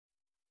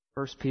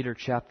First Peter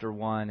chapter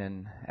 1,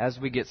 and as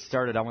we get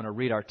started, I want to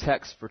read our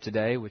text for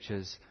today, which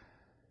is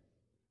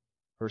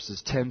verses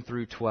 10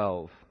 through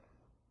 12.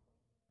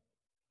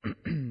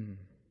 1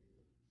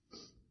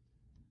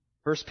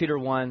 Peter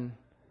 1,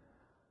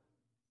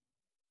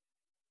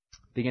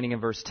 beginning in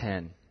verse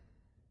 10.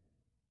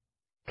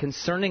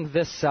 Concerning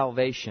this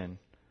salvation,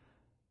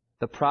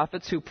 the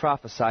prophets who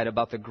prophesied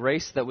about the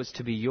grace that was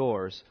to be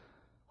yours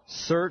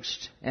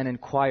searched and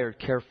inquired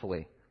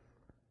carefully,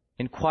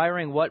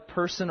 inquiring what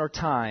person or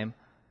time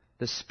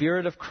the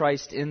Spirit of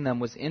Christ in them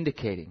was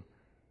indicating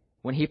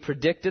when he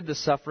predicted the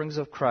sufferings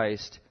of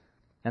Christ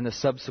and the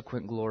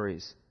subsequent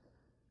glories.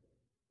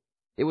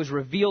 It was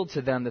revealed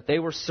to them that they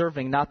were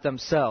serving not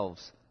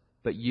themselves,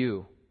 but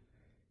you,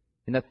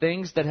 in the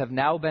things that have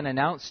now been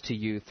announced to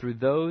you through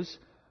those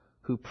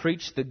who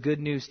preach the good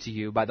news to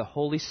you by the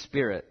Holy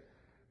Spirit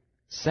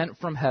sent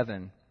from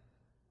heaven,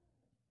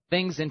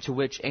 things into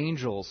which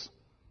angels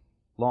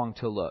long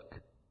to look.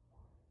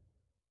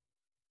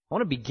 I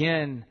want to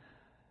begin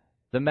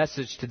the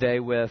message today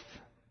with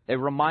a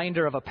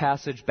reminder of a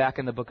passage back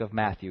in the book of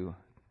Matthew.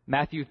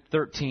 Matthew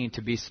 13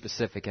 to be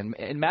specific. And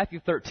in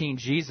Matthew 13,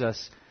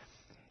 Jesus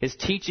is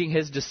teaching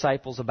his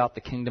disciples about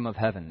the kingdom of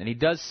heaven. And he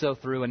does so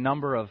through a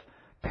number of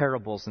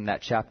parables in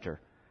that chapter.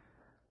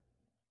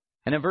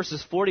 And in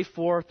verses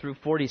 44 through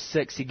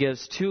 46, he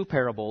gives two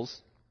parables.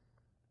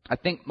 I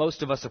think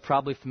most of us are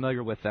probably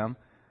familiar with them,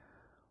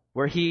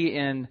 where he,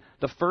 in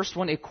the first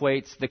one,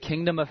 equates the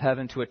kingdom of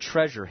heaven to a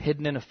treasure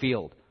hidden in a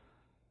field.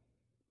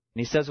 And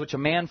he says, which a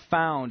man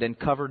found and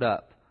covered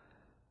up.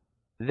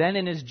 Then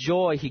in his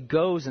joy, he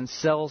goes and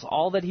sells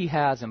all that he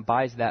has and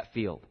buys that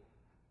field.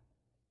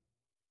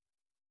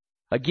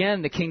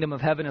 Again, the kingdom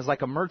of heaven is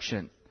like a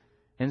merchant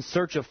in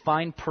search of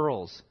fine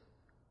pearls,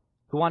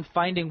 who on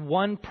finding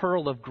one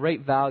pearl of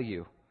great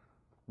value,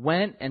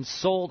 went and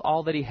sold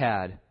all that he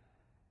had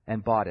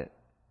and bought it.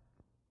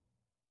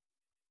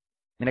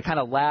 And I kind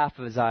of laugh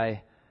as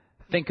I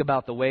think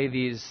about the way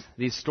these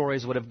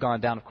stories would have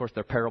gone down. Of course,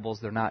 they're parables.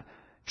 They're not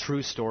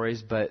true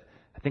stories, but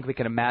I think we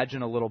can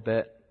imagine a little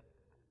bit.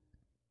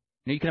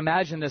 You can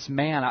imagine this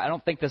man. I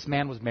don't think this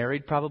man was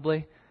married,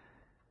 probably.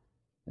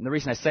 And the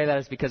reason I say that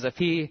is because if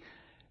he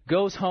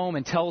goes home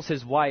and tells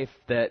his wife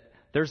that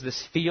there's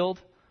this field,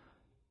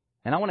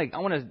 and I want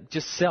to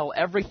just sell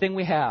everything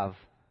we have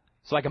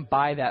so I can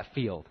buy that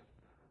field.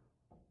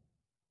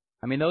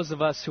 I mean, those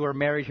of us who are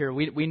married here,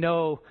 we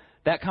know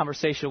that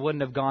conversation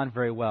wouldn't have gone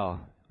very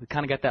well. We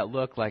kind of get that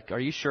look like, are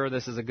you sure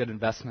this is a good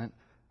investment?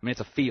 I mean,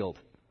 it's a field.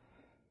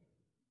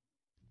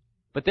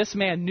 But this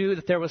man knew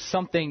that there was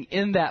something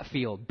in that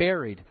field,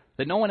 buried,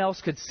 that no one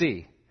else could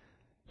see,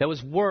 that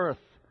was worth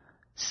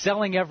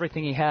selling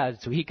everything he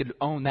had so he could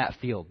own that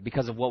field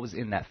because of what was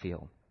in that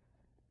field.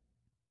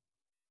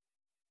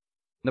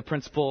 And the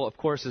principle, of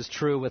course, is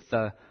true with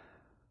the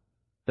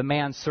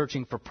man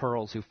searching for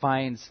pearls who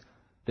finds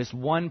this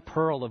one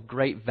pearl of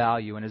great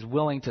value and is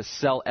willing to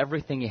sell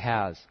everything he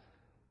has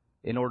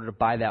in order to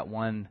buy that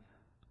one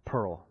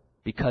pearl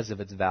because of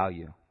its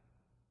value.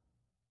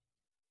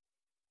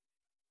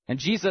 And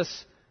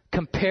Jesus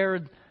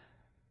compared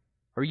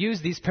or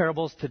used these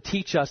parables to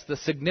teach us the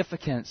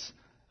significance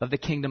of the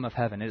kingdom of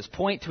heaven. His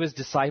point to his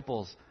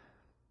disciples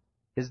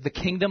is the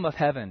kingdom of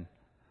heaven,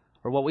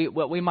 or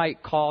what we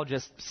might call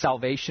just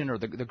salvation, or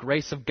the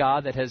grace of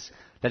God that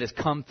has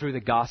come through the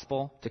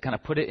gospel, to kind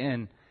of put it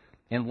in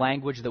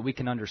language that we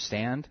can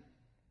understand,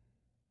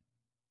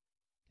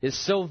 is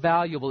so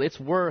valuable, it's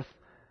worth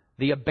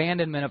the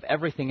abandonment of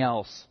everything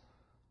else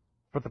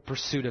for the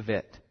pursuit of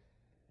it.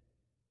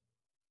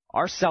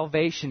 Our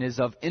salvation is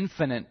of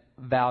infinite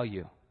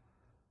value.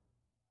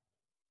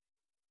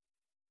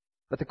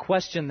 But the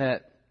question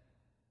that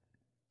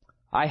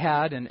I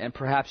had, and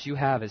perhaps you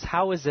have, is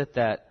how is it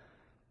that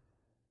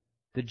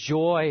the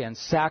joy and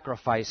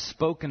sacrifice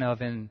spoken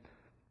of in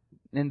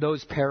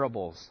those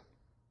parables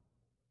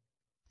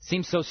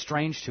seems so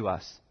strange to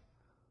us?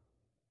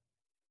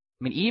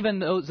 I mean, even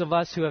those of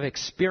us who have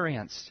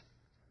experienced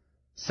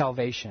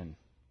salvation,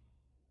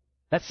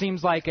 that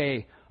seems like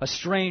a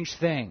strange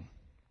thing.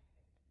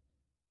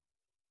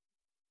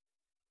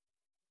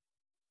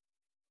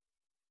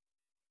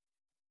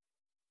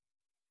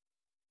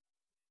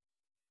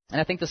 And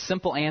I think the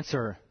simple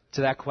answer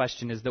to that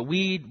question is that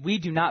we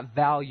do not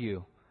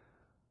value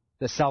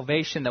the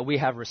salvation that we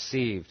have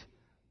received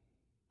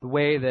the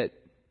way that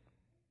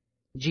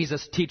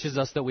Jesus teaches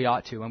us that we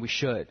ought to and we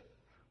should.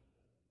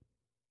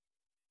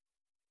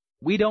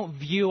 We don't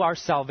view our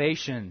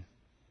salvation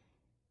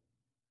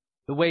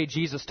the way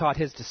Jesus taught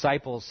his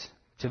disciples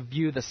to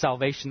view the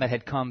salvation that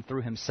had come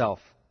through himself.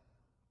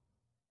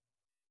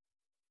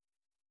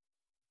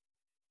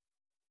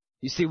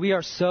 You see, we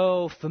are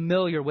so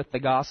familiar with the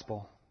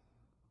gospel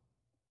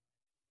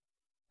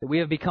that we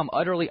have become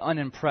utterly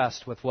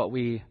unimpressed with what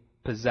we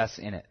possess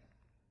in it.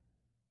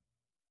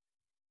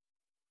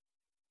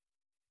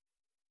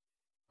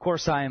 Of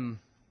course,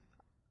 I'm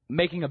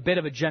making a bit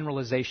of a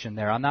generalization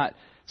there. I'm not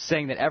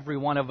saying that every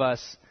one of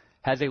us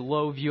has a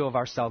low view of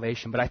our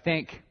salvation, but I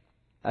think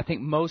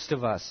most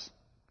of us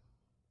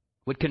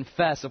would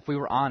confess, if we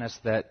were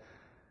honest, that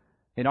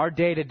in our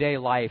day-to-day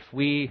life,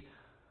 we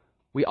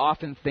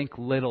often think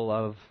little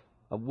of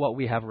what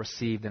we have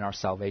received in our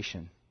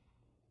salvation.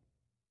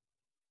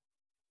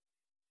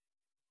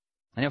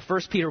 And in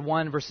 1 Peter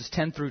 1, verses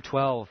 10 through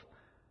 12,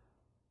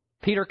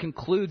 Peter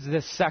concludes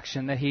this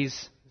section that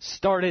he's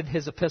started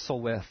his epistle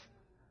with.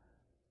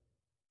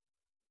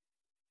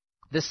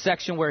 This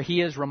section where he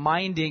is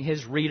reminding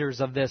his readers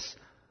of this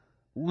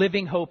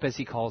living hope, as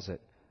he calls it.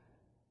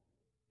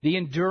 The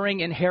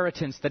enduring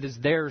inheritance that is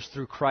theirs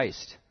through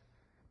Christ.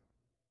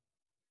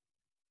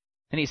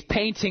 And he's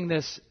painting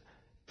this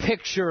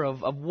picture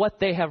of what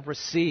they have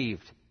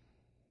received.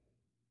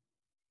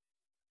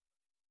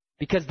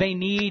 Because they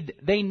need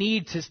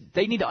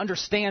to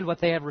understand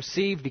what they have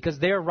received, because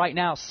they are right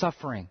now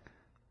suffering.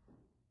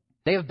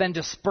 They have been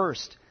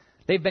dispersed.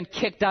 They've been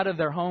kicked out of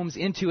their homes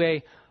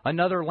into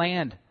another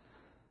land.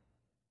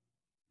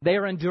 They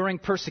are enduring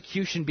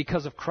persecution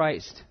because of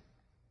Christ.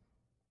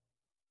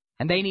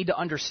 And they need to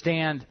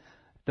understand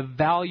the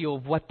value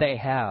of what they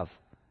have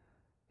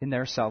in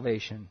their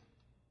salvation.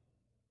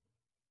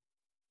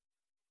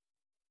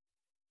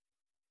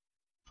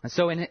 And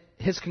so in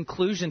his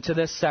conclusion to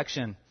this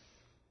section,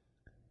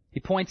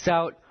 he points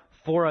out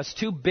for us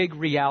two big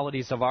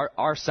realities of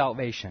our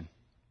salvation.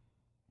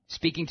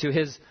 Speaking to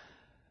his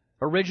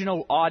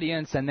original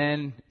audience and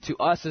then to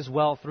us as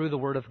well through the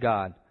Word of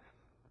God.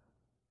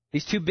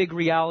 These two big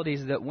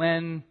realities that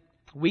when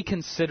we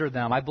consider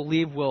them, I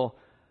believe will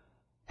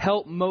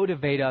help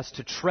motivate us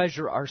to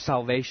treasure our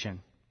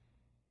salvation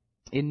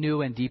in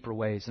new and deeper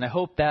ways. And I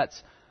hope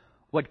that's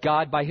what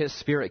God by His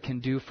Spirit can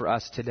do for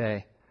us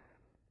today.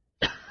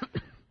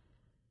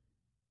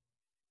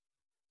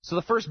 So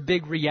the first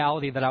big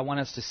reality that I want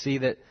us to see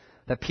that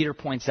Peter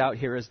points out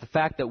here is the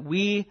fact that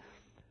we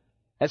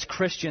as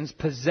Christians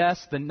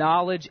possess the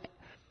knowledge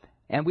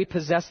and we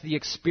possess the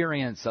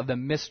experience of the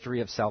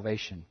mystery of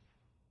salvation.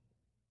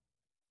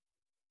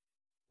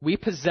 We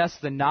possess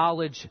the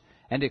knowledge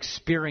and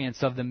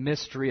experience of the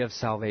mystery of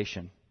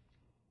salvation.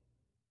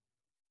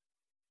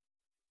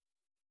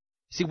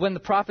 See, when the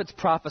prophets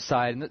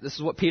prophesied, and this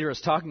is what Peter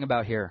is talking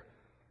about here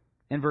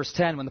in verse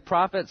 10, when the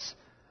prophets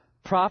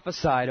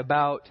prophesied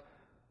about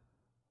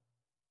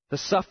the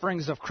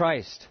sufferings of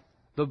Christ,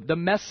 the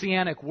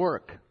messianic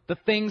work, the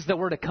things that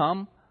were to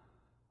come,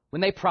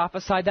 when they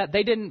prophesied that,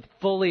 they didn't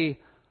fully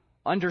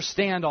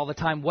understand all the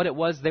time what it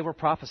was they were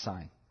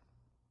prophesying.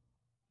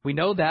 We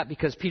know that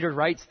because Peter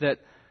writes that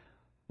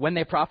when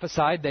they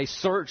prophesied, they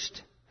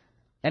searched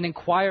and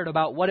inquired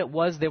about what it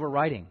was they were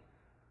writing.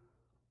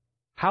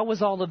 How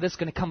was all of this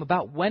going to come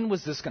about? When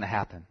was this going to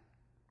happen?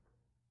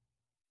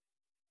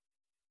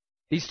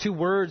 These two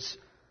words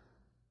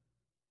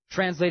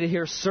translated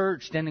here,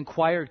 searched and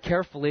inquired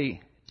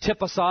carefully,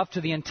 tip us off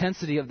to the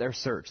intensity of their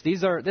search.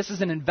 This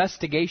is an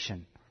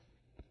investigation.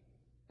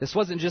 This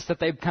wasn't just that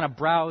they kind of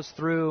browsed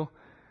through,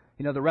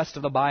 the rest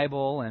of the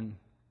Bible and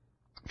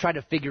tried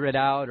to figure it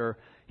out, or,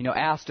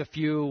 asked a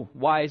few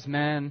wise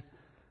men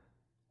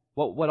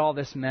what all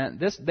this meant.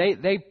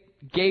 They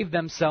gave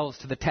themselves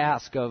to the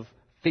task of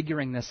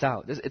figuring this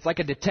out. It's like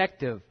a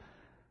detective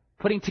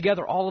putting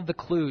together all of the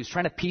clues,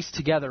 trying to piece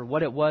together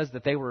what it was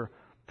that they were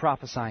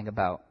prophesying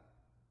about.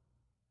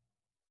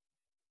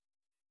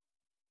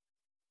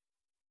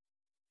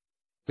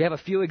 We have a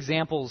few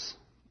examples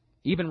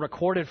even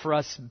recorded for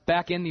us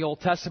back in the Old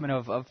Testament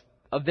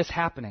of this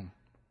happening.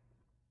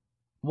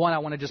 One I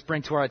want to just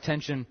bring to our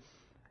attention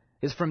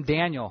is from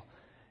Daniel.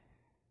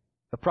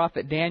 The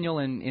prophet Daniel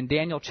in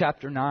Daniel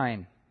chapter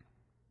 9.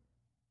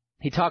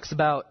 He talks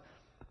about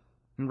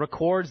and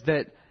records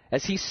that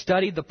as he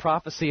studied the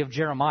prophecy of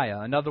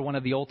Jeremiah, another one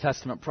of the Old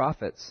Testament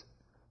prophets,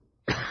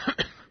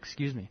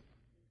 excuse me,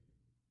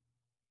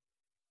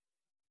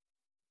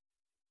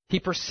 he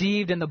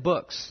perceived in the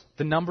books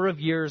the number of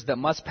years that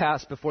must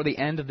pass before the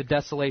end of the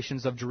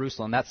desolations of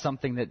Jerusalem. That's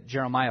something that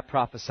Jeremiah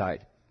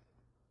prophesied.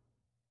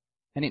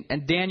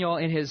 And Daniel,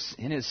 in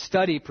his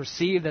study,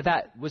 perceived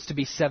that was to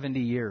be 70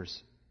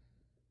 years.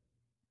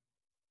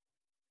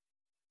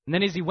 And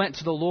then as he went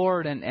to the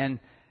Lord and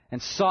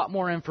sought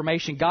more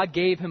information, God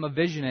gave him a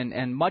vision.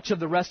 And much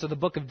of the rest of the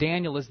book of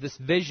Daniel is this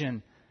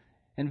vision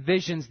and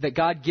visions that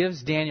God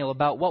gives Daniel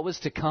about what was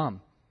to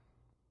come.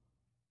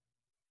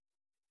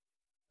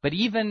 But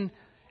even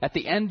at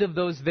the end of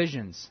those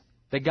visions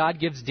that God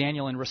gives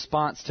Daniel in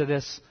response to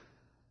this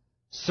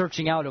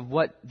searching out of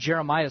what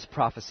Jeremiah's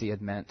prophecy had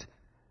meant,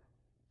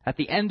 at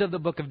the end of the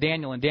book of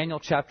Daniel, in Daniel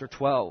chapter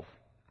 12,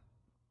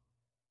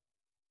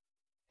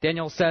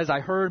 Daniel says, I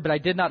heard, but I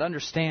did not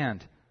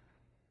understand.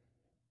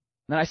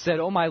 Then I said,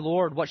 O my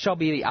Lord, what shall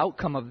be the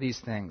outcome of these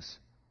things?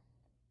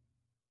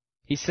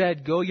 He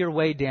said, go your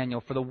way,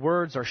 Daniel, for the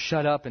words are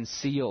shut up and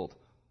sealed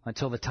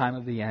until the time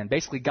of the end.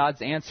 Basically,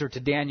 God's answer to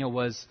Daniel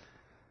was,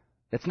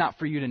 it's not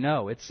for you to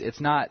know. It's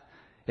not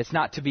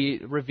to be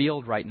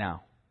revealed right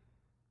now.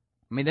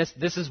 I mean,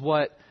 this is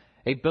what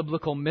a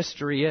biblical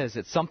mystery is.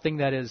 It's something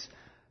that is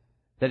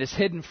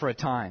hidden for a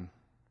time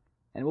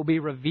and will be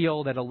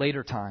revealed at a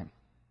later time.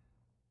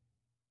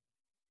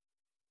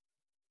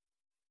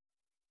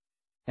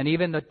 And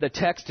even the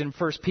text in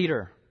 1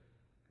 Peter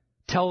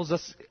tells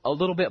us a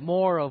little bit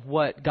more of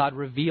what God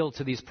revealed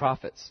to these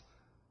prophets.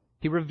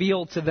 He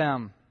revealed to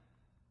them,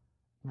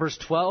 verse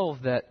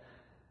 12, that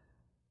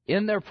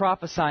in their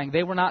prophesying,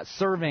 they were not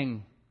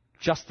serving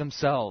just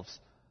themselves,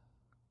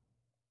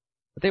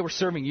 but they were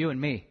serving you and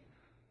me.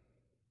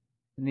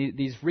 And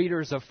these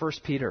readers of 1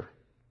 Peter.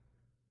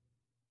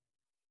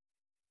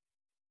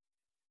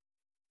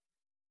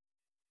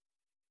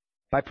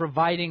 By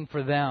providing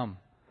for them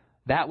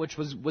that which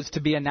was to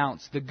be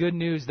announced, the good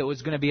news that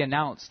was going to be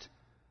announced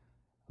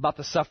about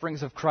the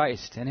sufferings of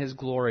Christ and His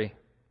glory.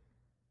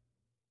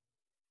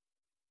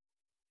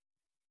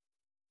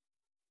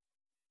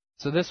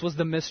 So this was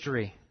the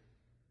mystery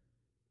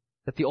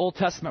that the Old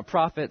Testament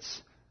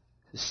prophets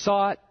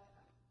sought,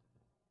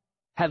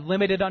 had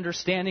limited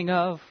understanding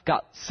of,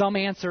 got some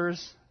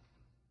answers,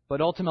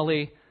 but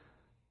ultimately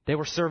they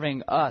were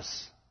serving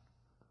us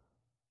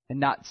and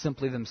not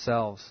simply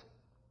themselves.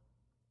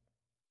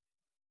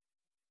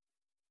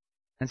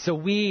 And so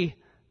we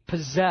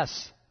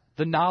possess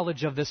the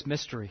knowledge of this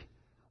mystery.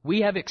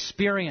 We have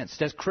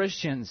experienced as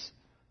Christians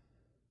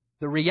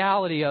the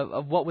reality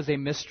of what was a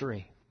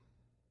mystery.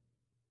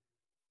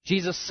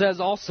 Jesus says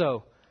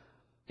also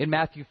in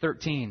Matthew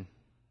 13,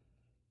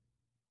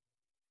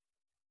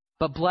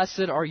 "But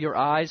blessed are your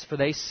eyes, for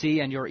they see,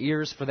 and your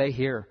ears, for they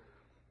hear.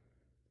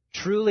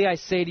 Truly I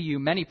say to you,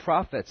 many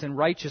prophets and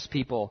righteous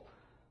people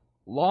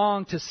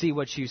longed to see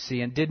what you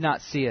see and did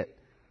not see it,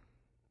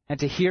 and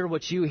to hear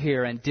what you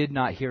hear and did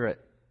not hear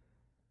it."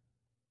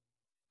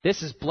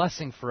 This is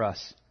blessing for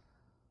us.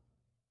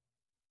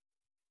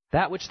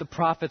 That which the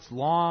prophets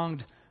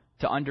longed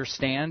to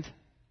understand,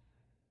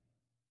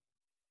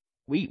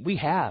 we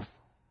have.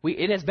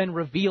 It has been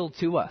revealed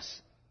to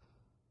us.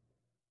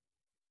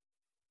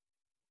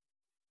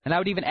 And I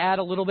would even add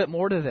a little bit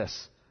more to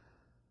this.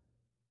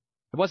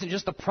 It wasn't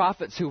just the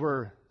prophets who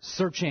were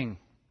searching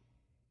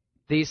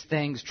these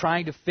things,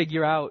 trying to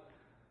figure out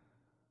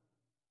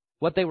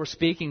what they were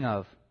speaking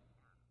of.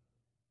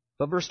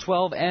 But verse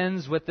 12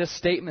 ends with this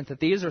statement that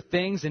these are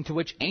things into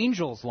which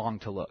angels long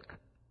to look.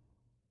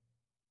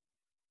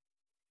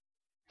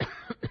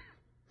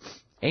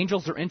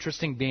 Angels are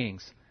interesting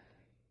beings.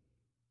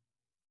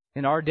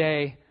 In our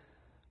day,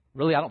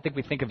 really, I don't think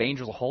we think of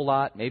angels a whole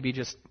lot. Maybe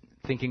just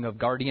thinking of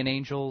guardian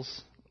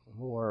angels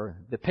or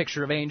the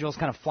picture of angels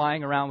kind of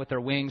flying around with their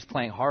wings,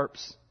 playing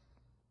harps.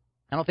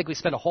 I don't think we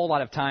spend a whole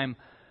lot of time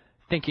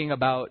thinking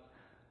about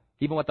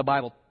even what the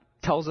Bible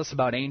tells us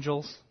about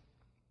angels.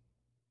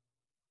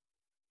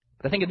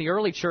 But I think in the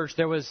early church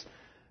there was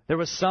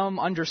some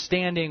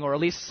understanding, or at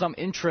least some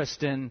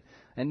interest in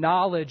and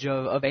knowledge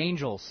of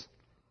angels.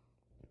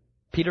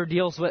 Peter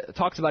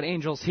talks about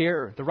angels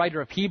here. The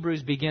writer of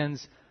Hebrews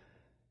begins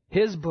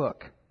his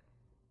book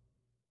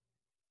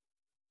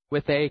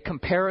with a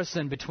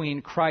comparison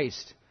between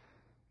Christ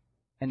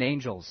and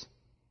angels,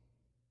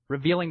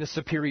 revealing the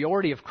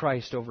superiority of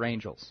Christ over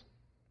angels.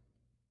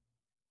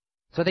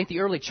 So I think the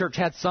early church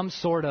had some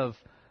sort of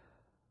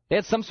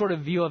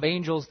view of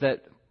angels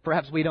that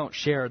perhaps we don't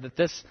share, that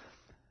this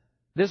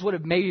would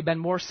have maybe been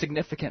more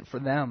significant for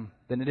them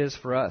than it is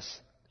for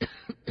us.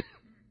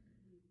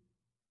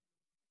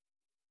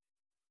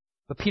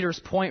 But Peter's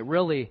point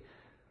really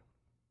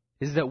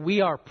is that we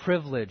are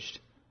privileged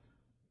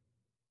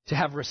to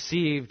have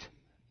received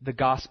the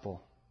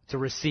gospel, to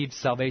receive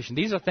salvation.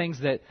 These are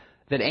things that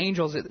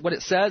angels, what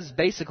it says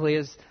basically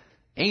is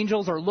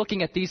angels are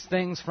looking at these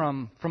things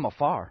from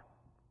afar.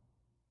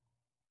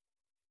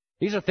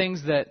 These are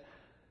things that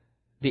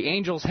the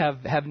angels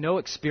have no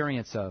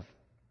experience of.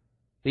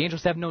 The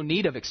angels have no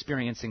need of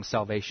experiencing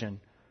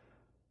salvation.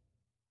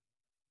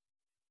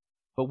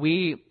 But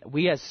we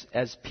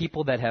as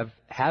people that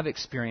have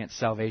experienced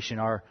salvation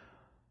are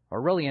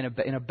really in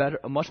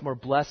a much more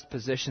blessed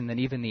position than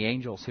even the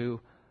angels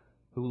who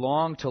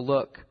long to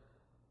look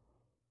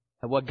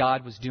at what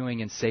God was doing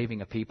in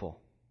saving a people.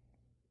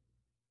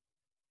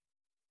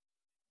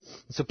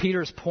 So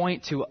Peter's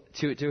point to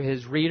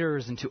his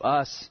readers and to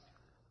us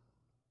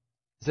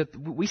is that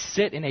we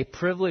sit in a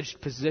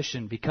privileged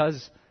position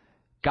because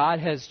God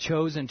has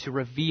chosen to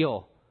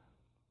reveal,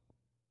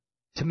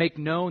 to make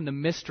known the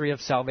mystery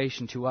of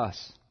salvation to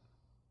us,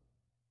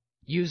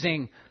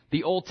 using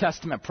the Old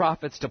Testament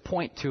prophets to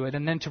point to it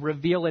and then to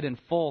reveal it in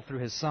full through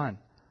His Son.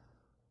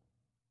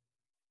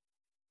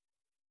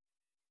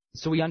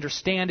 So we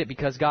understand it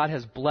because God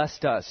has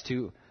blessed us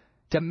to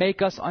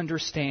make us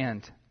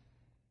understand,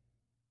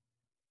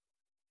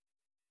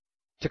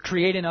 to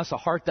create in us a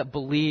heart that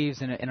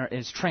believes and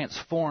is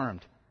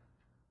transformed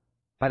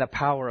by the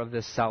power of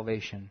this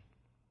salvation.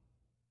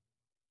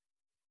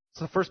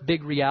 So the first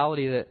big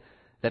reality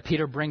that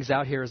Peter brings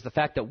out here is the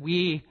fact that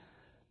we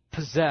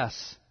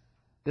possess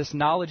this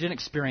knowledge and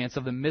experience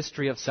of the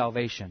mystery of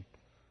salvation.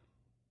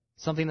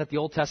 Something that the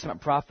Old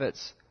Testament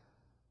prophets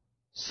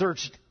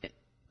searched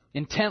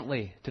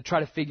intently to try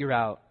to figure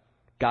out,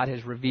 God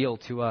has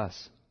revealed to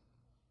us.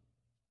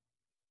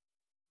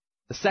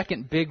 The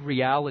second big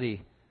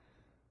reality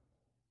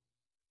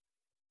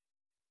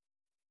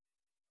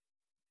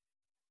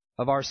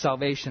of our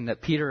salvation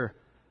that Peter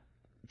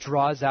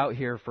draws out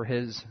here for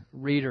his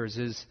readers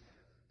is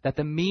that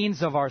the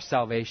means of our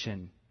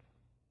salvation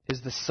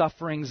is the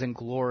sufferings and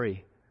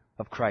glory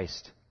of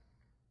Christ.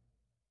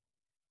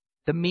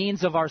 The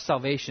means of our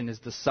salvation is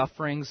the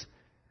sufferings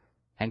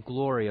and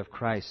glory of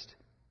Christ.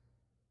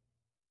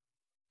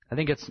 I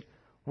think it's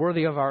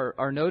worthy of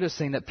our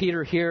noticing that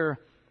Peter here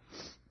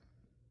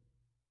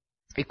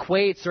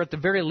equates, or at the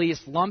very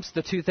least lumps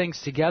the two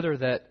things together,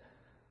 that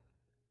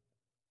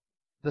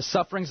the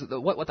sufferings,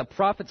 what the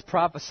prophets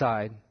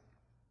prophesied.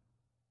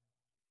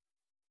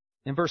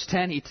 In verse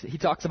 10, he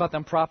talks about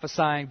them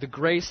prophesying the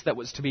grace that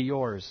was to be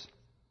yours.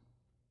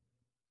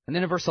 And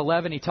then in verse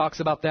 11, he talks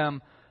about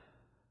them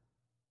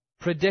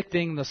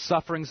predicting the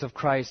sufferings of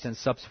Christ and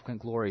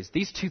subsequent glories.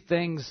 These two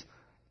things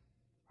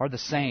are the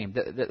same.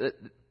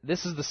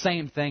 This is the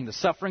same thing. The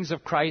sufferings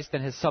of Christ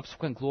and his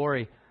subsequent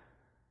glory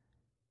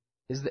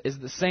is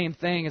the same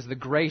thing as the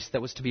grace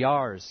that was to be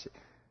ours.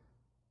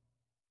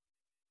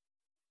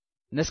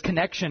 And this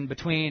connection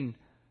between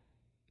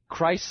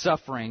Christ's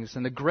sufferings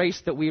and the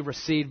grace that we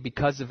receive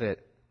because of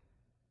it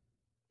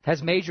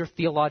has major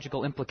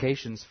theological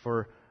implications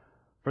for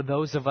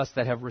those of us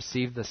that have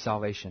received this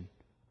salvation.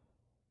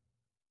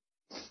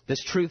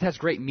 This truth has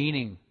great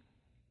meaning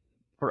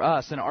for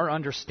us and our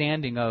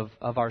understanding of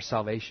our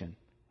salvation.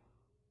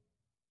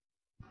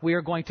 We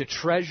are going to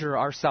treasure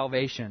our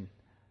salvation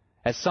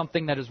as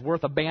something that is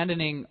worth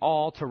abandoning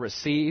all to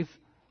receive,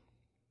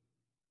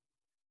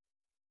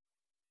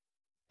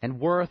 and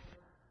worth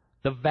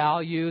the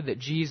value that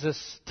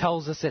Jesus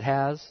tells us it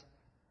has.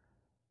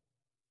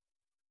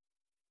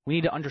 We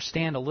need to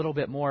understand a little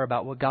bit more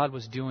about what God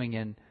was doing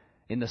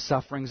in the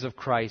sufferings of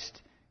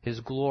Christ, his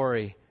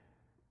glory,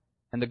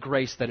 and the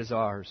grace that is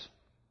ours.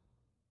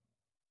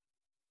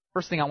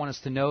 First thing I want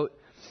us to note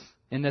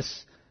in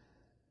this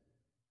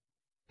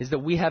is that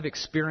we have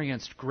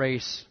experienced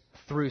grace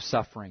through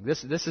suffering.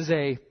 This is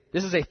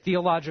a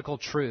theological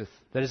truth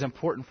that is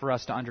important for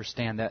us to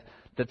understand, that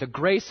the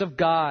grace of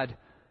God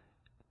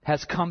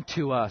has come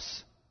to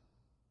us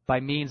by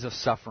means of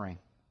suffering.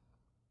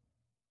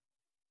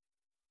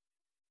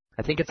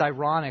 I think it's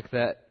ironic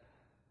that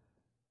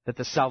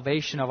the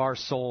salvation of our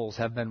souls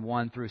have been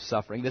won through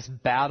suffering. This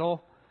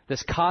battle,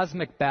 this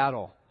cosmic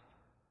battle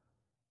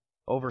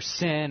over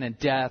sin and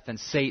death and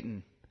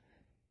Satan,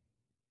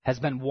 has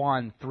been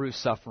won through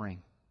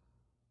suffering.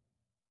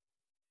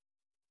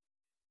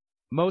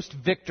 Most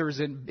victors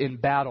in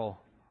battle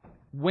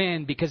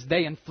win because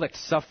they inflict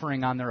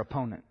suffering on their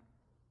opponent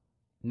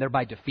and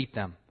thereby defeat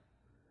them.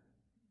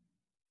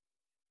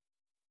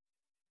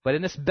 But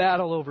in this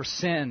battle over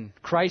sin,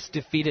 Christ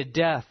defeated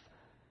death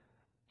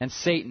and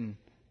Satan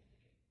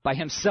by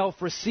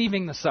himself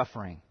receiving the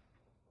suffering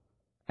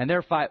and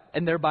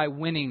thereby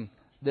winning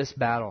this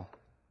battle.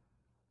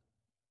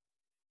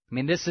 I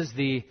mean, this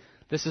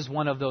is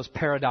one of those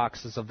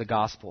paradoxes of the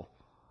gospel.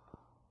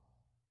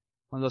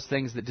 One of those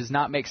things that does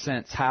not make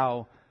sense,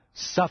 how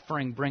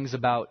suffering brings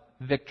about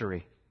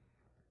victory.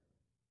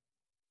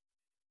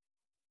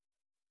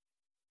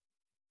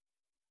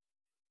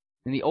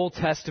 In the Old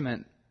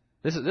Testament,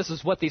 this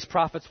is what these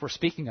prophets were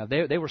speaking of.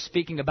 They were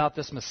speaking about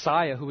this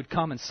Messiah who would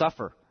come and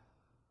suffer.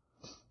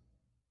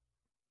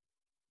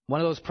 One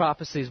of those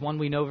prophecies, one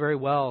we know very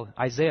well,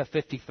 Isaiah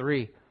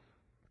 53. I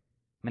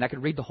mean, I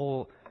could read the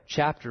whole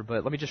chapter,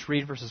 but let me just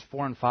read verses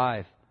 4 and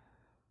 5.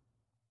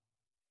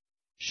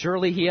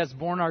 Surely he has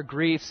borne our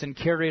griefs and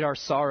carried our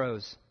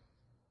sorrows.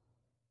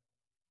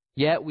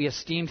 Yet we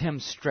esteemed him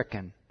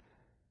stricken,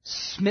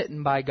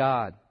 smitten by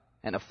God,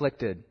 and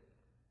afflicted.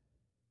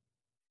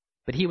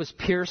 But he was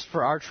pierced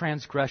for our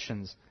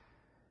transgressions.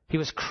 He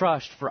was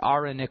crushed for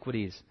our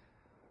iniquities.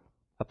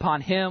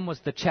 Upon him was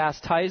the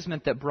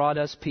chastisement that brought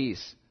us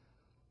peace.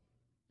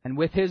 And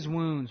with his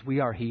wounds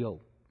we are healed.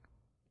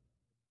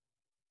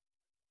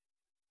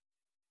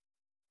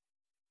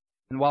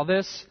 And while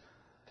this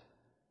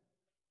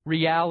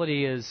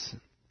reality is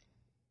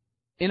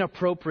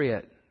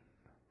inappropriate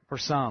for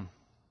some,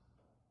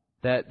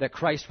 that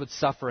Christ would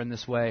suffer in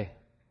this way,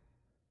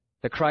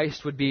 that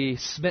Christ would be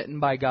smitten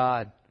by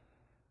God,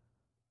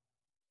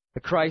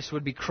 that Christ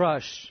would be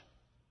crushed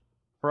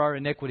for our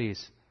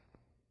iniquities.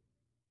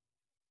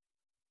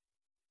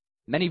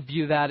 Many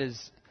view that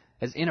as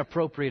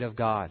inappropriate of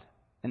God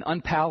and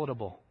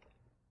unpalatable.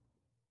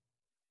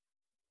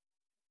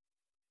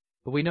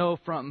 But we know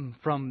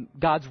from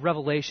God's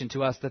revelation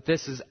to us that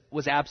this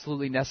was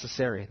absolutely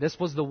necessary. This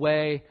was the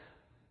way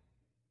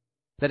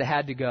that it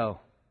had to go.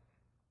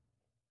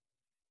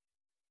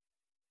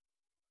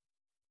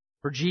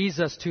 For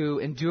Jesus to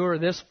endure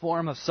this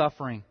form of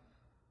suffering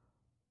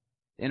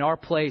in our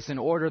place in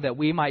order that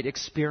we might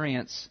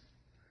experience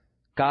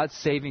God's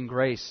saving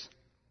grace.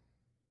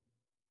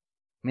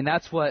 I mean,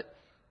 that's what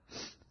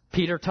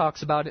Peter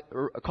talks about,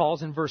 or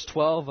calls in verse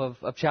 12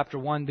 of chapter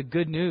 1, the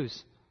good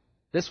news.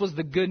 This was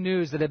the good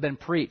news that had been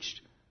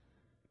preached.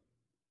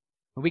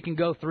 We can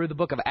go through the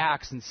book of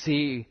Acts and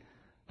see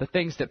the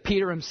things that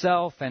Peter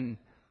himself and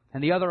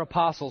the other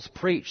apostles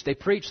preached. They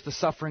preached the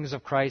sufferings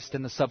of Christ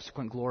and the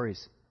subsequent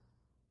glories.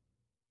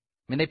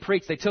 I mean,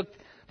 they took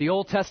the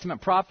Old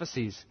Testament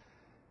prophecies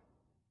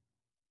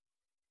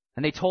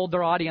And they told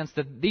their audience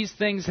that these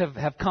things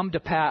have come to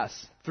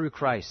pass through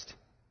Christ.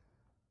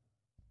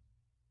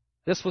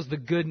 This was the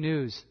good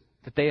news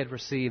that they had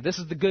received. This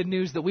is the good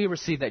news that we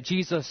received, that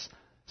Jesus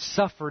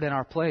suffered in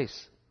our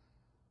place.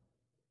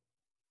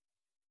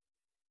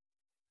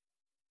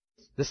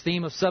 This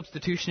theme of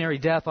substitutionary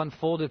death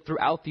unfolded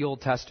throughout the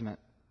Old Testament.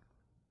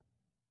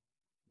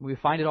 We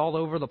find it all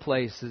over the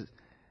place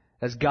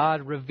as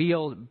God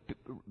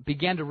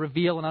began to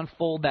reveal and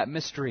unfold that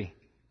mystery.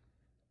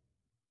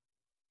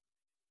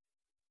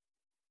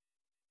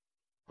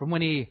 From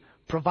when He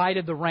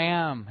provided the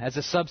ram as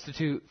a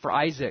substitute for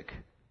Isaac.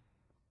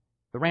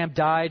 The ram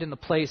died in the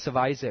place of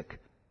Isaac.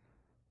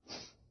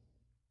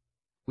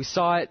 We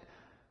saw it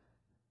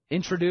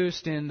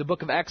introduced in the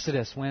book of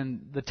Exodus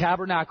when the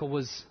tabernacle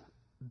was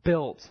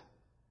built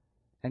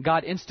and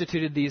God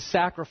instituted these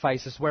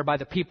sacrifices whereby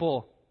the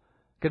people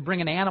could bring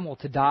an animal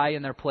to die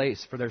in their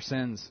place for their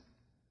sins.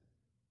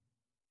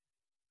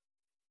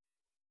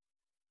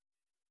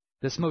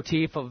 This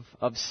motif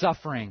of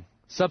suffering,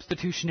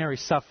 substitutionary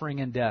suffering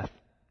and death.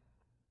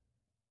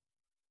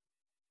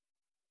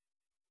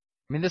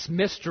 I mean, this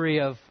mystery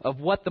of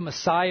what the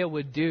Messiah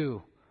would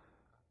do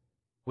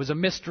was a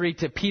mystery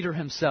to Peter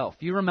himself.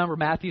 You remember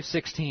Matthew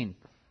 16.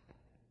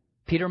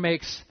 Peter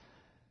makes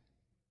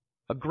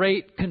a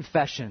great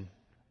confession.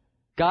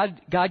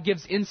 God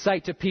gives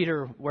insight to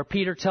Peter where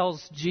Peter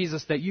tells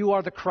Jesus that you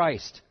are the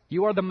Christ.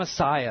 You are the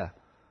Messiah.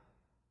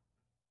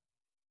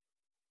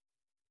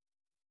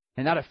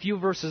 And not a few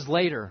verses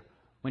later,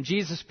 when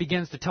Jesus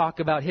begins to talk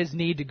about His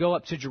need to go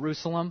up to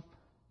Jerusalem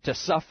to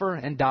suffer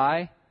and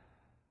die,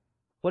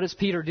 what does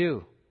Peter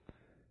do?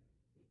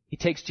 He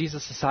takes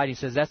Jesus aside and he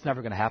says, that's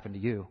never going to happen to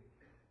you.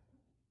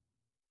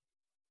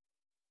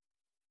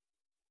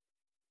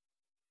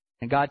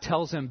 And God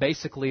tells him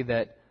basically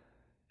that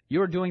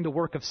you're doing the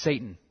work of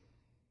Satan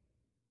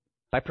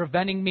by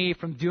preventing me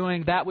from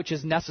doing that which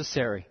is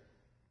necessary.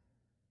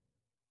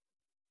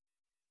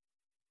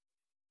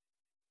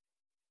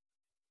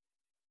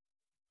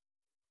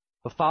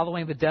 But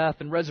following the death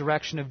and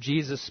resurrection of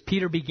Jesus,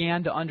 Peter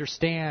began to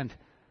understand.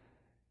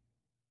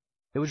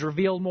 It was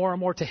revealed more and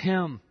more to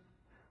him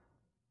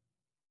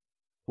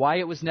why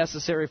it was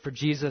necessary for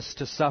Jesus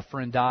to suffer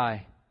and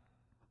die.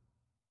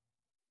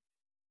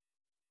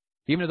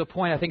 Even to the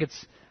point, I think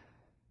it's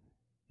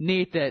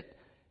neat that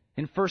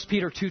in 1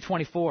 Peter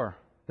 2:24,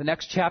 the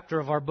next chapter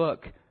of our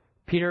book,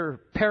 Peter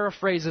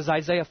paraphrases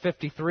Isaiah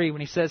 53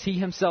 when he says, He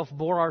Himself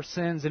bore our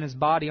sins in His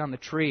body on the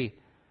tree,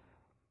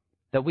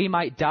 that we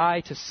might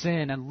die to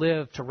sin and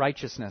live to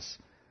righteousness.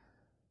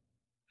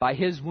 By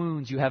His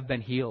wounds you have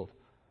been healed.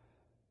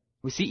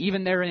 We see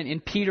even there in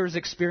Peter's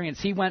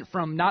experience, he went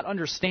from not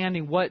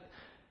understanding what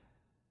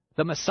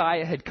the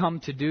Messiah had come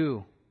to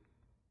do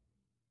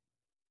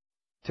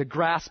to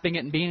grasping it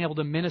and being able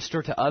to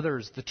minister to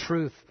others the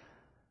truth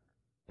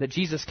that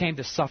Jesus came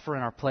to suffer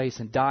in our place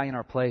and die in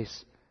our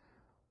place.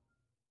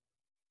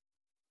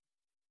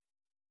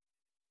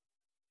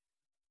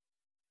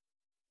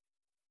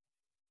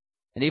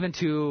 And even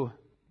to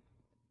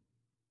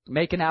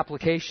make an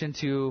application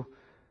to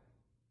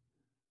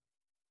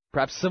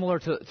perhaps similar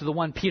to the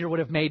one Peter would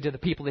have made to the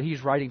people that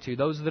he's writing to,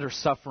 those that are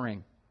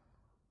suffering.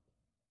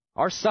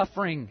 Our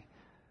suffering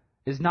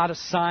is not a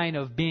sign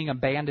of being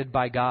abandoned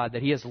by God,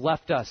 that He has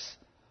left us.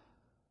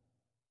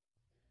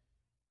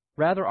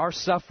 Rather, our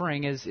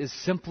suffering is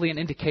simply an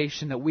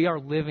indication that we are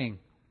living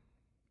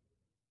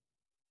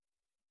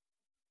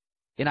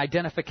in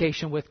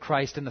identification with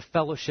Christ in the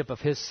fellowship of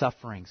His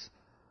sufferings.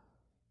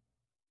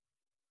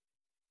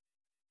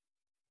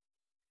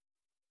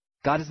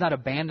 God has not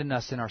abandoned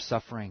us in our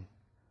suffering,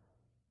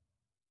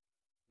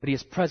 but He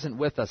is present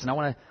with us. And I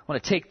want to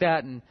take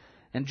that and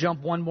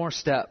jump one more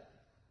step.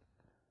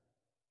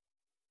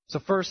 So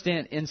first,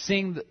 in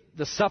seeing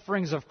the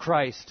sufferings of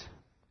Christ,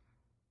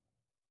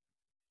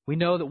 we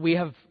know that we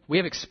have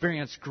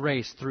experienced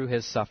grace through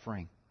His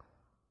suffering.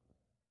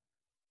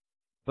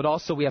 But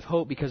also we have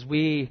hope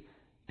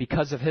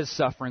because of His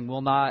suffering,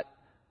 will not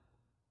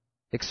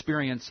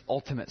experience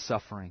ultimate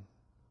suffering.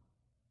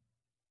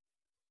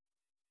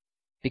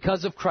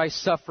 Because of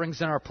Christ's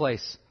sufferings in our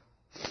place,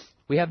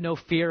 we have no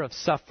fear of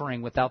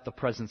suffering without the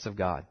presence of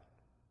God.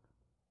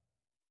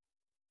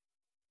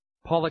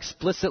 Paul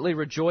explicitly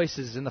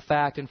rejoices in the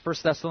fact in 1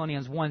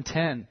 Thessalonians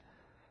 1:10,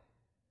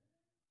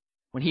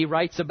 when he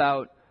writes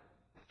about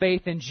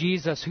faith in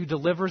Jesus who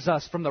delivers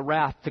us from the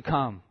wrath to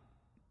come.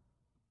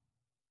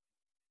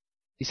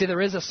 You see, there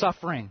is a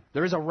suffering,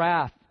 there is a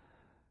wrath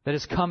that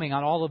is coming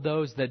on all of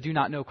those that do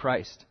not know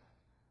Christ.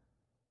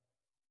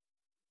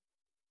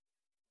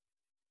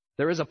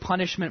 There is a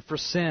punishment for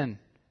sin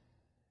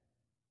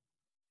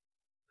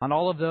on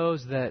all of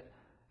those that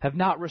have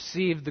not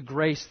received the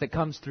grace that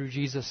comes through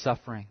Jesus'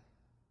 suffering.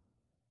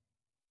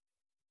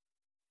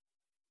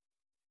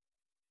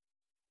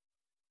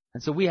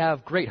 And so we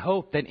have great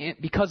hope that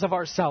because of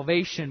our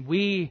salvation,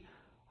 we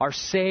are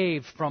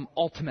saved from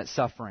ultimate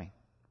suffering.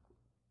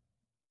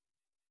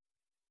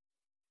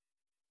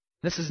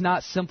 This is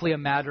not simply a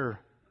matter,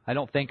 I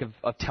don't think,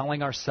 of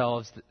telling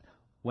ourselves that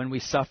when we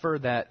suffer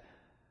that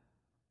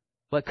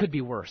Well, it could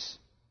be worse.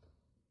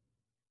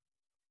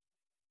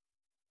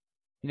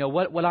 You know,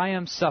 what I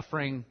am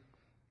suffering,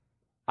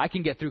 I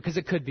can get through because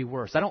it could be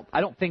worse. I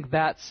don't think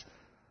that's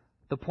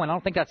the point. I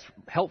don't think that's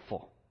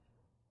helpful.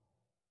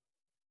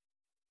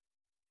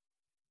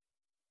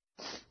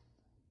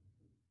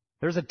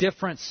 There's a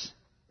difference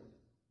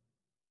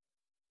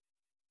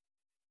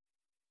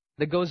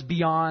that goes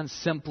beyond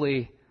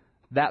simply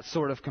that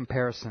sort of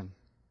comparison.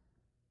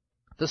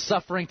 The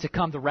suffering to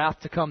come, the wrath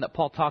to come that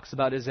Paul talks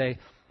about is a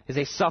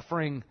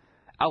suffering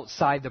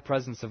outside the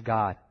presence of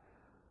God.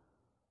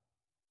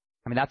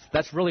 I mean,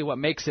 that's really what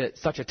makes it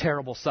such a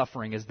terrible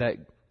suffering, is that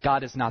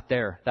God is not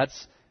there.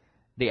 That's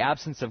the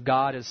absence of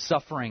God is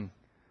suffering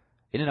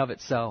in and of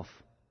itself.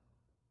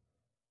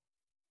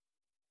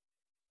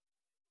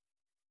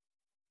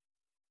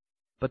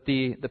 But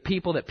the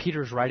people that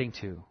Peter's writing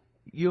to,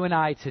 you and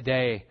I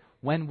today,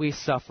 when we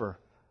suffer,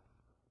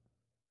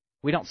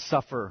 we don't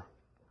suffer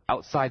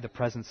outside the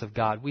presence of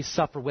God. We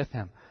suffer with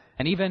Him.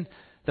 And even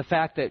the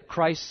fact that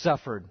Christ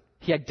suffered,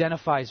 He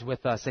identifies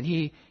with us, and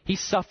He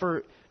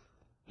suffered.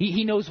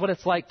 He knows what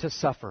it's like to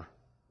suffer.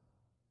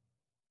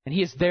 And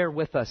He is there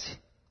with us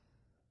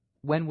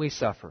when we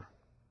suffer.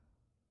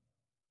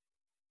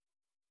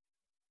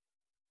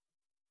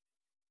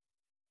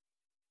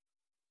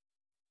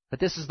 But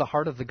this is the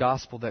heart of the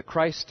gospel, that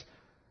Christ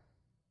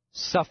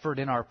suffered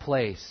in our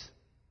place,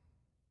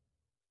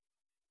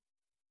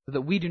 so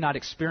that we do not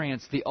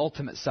experience the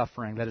ultimate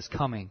suffering that is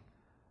coming.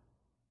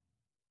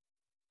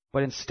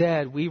 But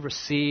instead, we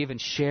receive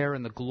and share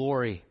in the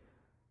glory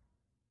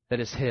that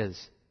is His.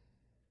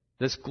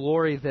 This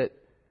glory that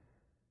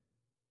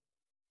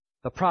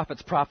the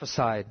prophets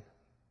prophesied.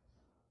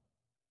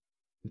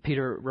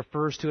 Peter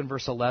refers to in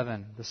verse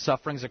 11, the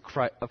sufferings of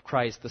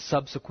Christ, the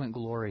subsequent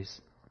glories.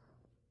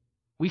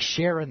 We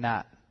share in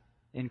that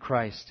in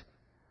Christ.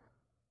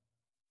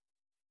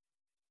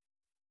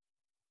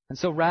 And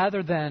so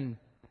rather than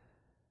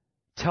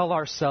tell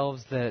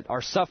ourselves that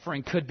our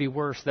suffering could be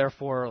worse,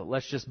 therefore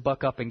let's just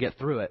buck up and get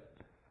through it,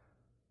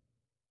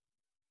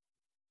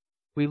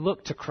 we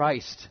look to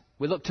Christ.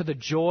 We look to the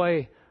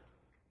joy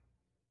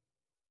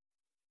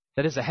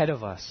that is ahead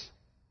of us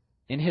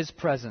in His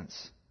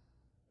presence,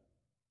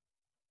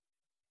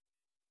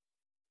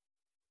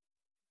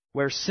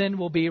 where sin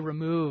will be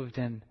removed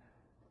and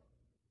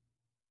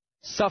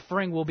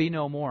suffering will be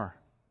no more,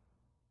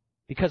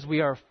 because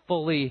we are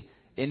fully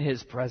in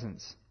His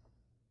presence.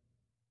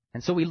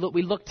 And so we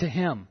look to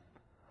Him.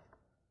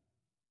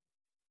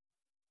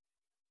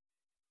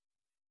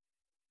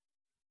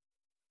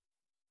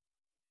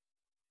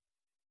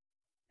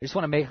 I just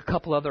want to make a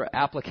couple other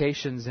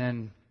applications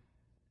in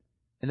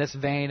this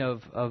vein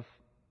of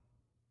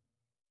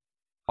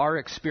our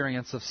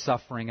experience of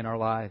suffering in our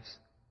lives.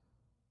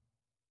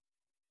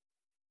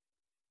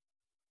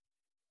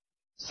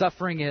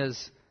 Suffering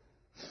is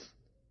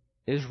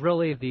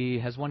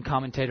really as one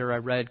commentator I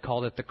read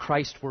called it, the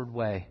Christward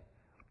way.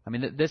 I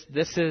mean,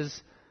 this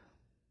is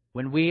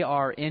when we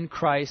are in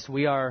Christ,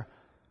 we are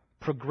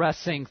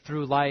progressing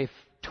through life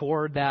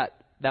toward that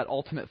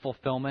ultimate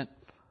fulfillment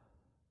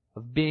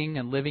of being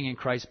and living in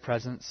Christ's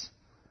presence.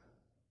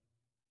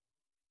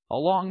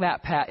 Along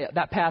that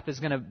path is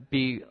going to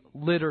be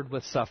littered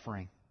with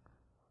suffering.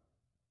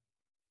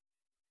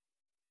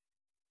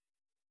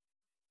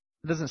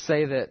 It doesn't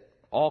say that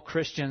all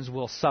Christians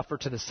will suffer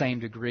to the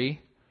same degree.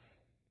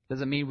 It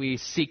doesn't mean we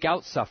seek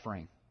out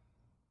suffering.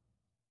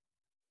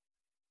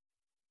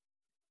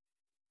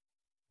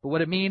 But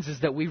what it means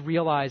is that we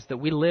realize that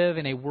we live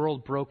in a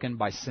world broken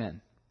by sin.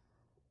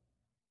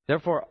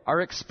 Therefore, our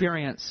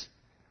experience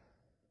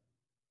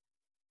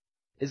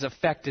is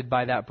affected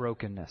by that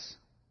brokenness.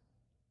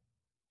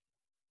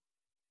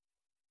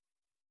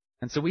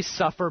 And so we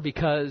suffer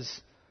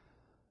because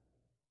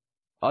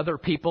other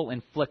people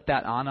inflict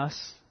that on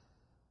us.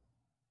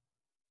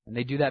 And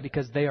they do that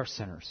because they are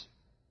sinners.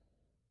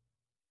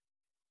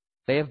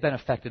 They have been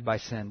affected by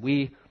sin.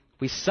 We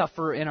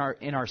suffer in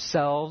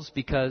ourselves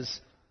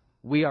because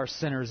we are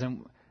sinners,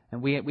 and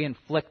we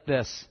inflict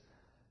this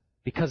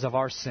because of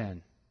our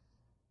sin.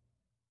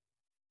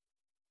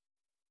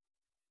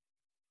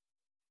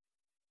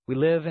 We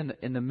live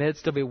in the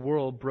midst of a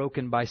world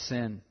broken by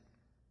sin.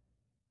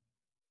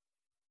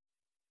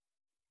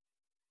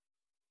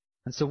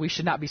 And so we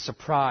should not be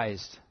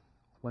surprised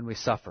when we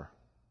suffer.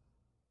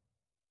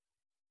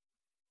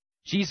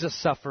 Jesus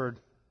suffered.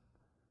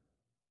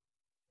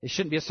 It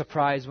shouldn't be a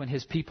surprise when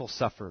His people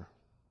suffer.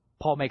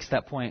 Paul makes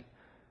that point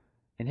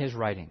in his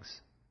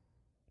writings.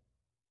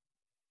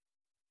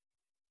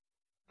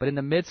 But in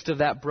the midst of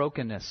that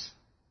brokenness,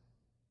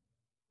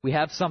 we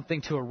have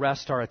something to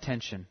arrest our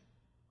attention.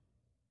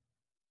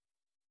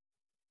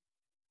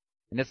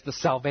 And it's the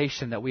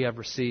salvation that we have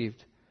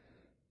received.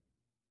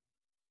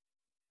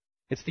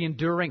 It's the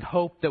enduring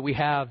hope that we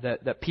have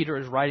that Peter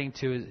is writing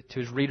to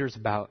his readers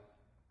about.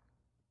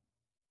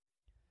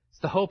 It's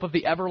the hope of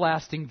the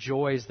everlasting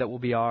joys that will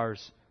be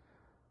ours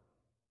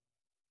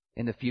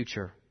in the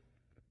future.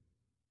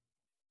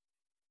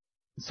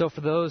 And so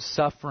for those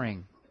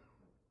suffering,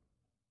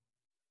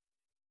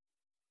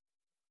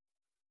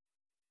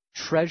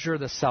 treasure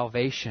the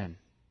salvation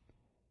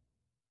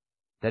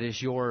that is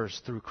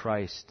yours through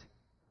Christ.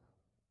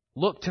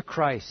 Look to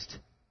Christ.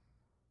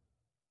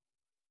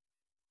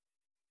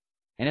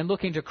 And in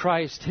looking to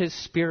Christ, His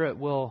Spirit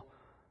will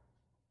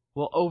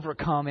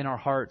overcome in our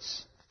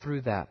hearts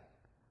through that.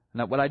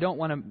 Now, what I don't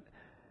want to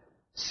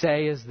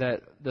say is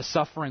that the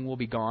suffering will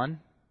be gone.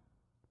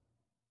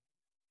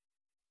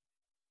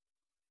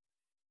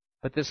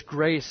 But this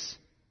grace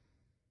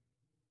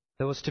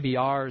that was to be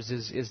ours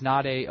is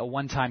not a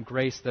one-time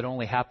grace that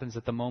only happens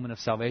at the moment of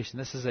salvation.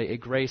 This is a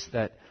grace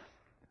that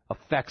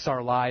affects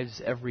our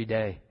lives every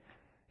day.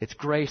 It's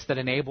grace that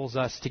enables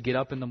us to get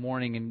up in the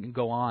morning and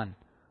go on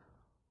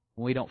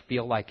when we don't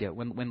feel like it,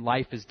 when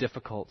life is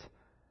difficult.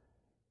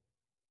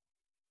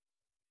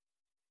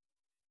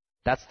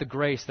 That's the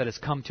grace that has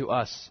come to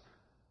us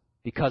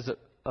because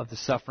of the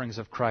sufferings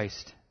of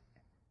Christ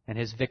and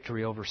His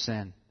victory over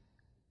sin.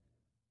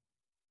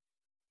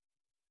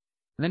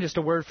 And then just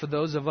a word for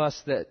those of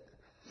us that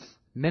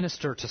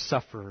minister to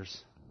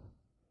sufferers.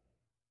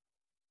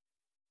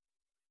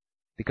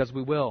 Because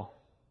we will.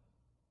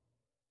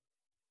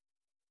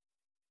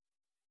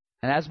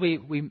 And as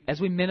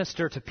we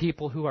minister to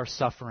people who are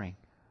suffering,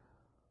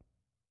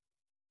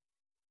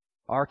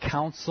 our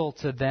counsel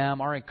to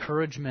them, our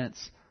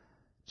encouragements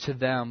to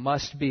them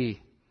must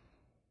be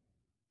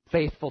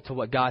faithful to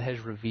what God has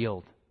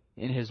revealed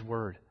in His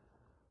Word.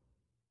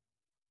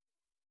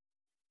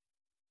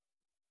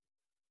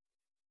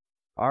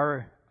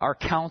 Our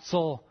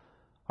counsel,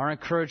 our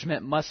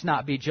encouragement must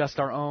not be just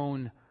our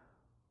own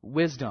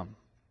wisdom.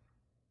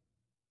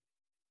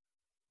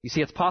 You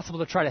see, it's possible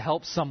to try to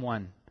help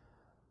someone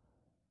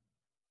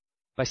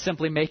by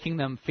simply making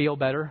them feel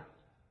better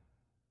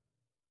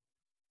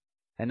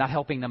and not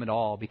helping them at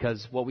all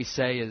because what we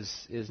say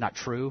is not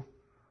true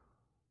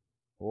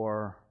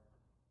or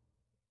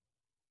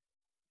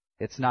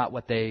it's not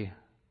what they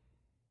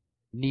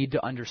need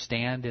to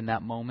understand in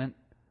that moment.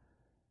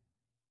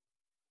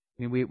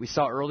 I mean, we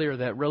saw earlier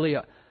that really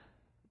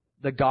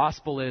the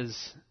gospel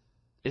is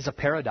a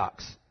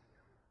paradox.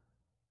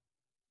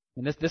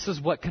 And this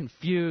is what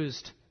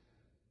confused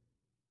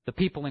the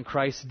people in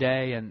Christ's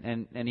day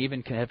and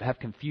even have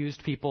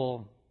confused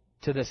people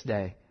to this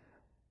day.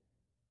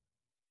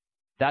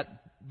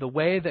 That the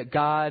way that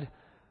God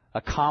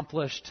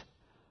accomplished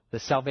the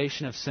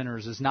salvation of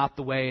sinners is not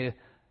the way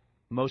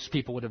most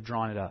people would have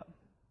drawn it up.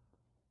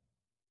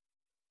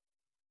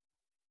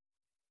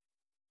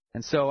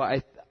 And so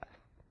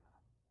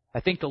I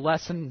think the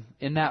lesson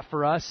in that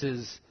for us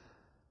is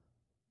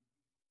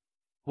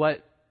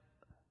what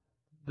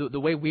the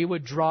way we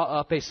would draw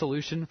up a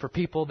solution for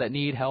people that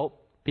need help,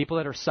 people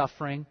that are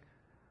suffering.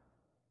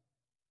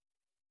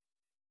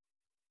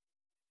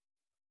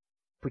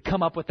 If we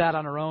come up with that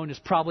on our own, is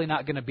probably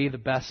not going to be the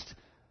best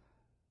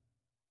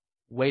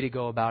way to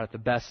go about it, the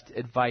best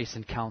advice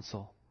and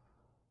counsel.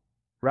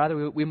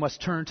 Rather, we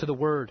must turn to the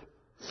Word,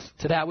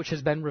 to that which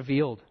has been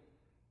revealed.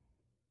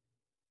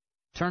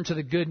 Turn to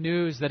the good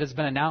news that has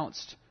been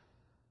announced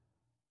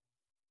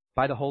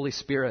by the Holy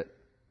Spirit.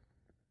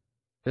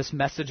 This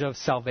message of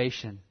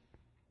salvation.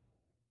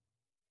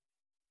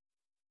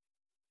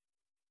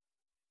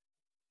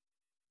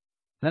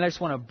 Then I just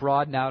want to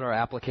broaden out our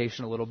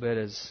application a little bit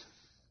as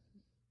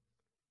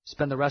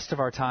spend the rest of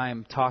our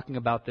time talking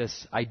about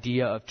this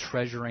idea of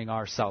treasuring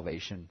our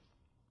salvation.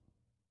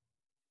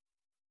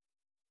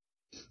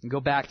 And go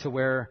back to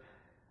where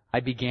I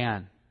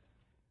began,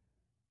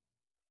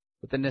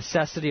 with the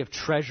necessity of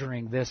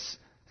treasuring this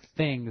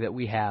thing that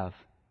we have.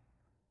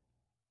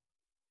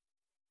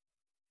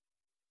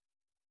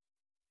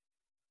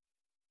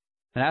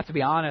 And I have to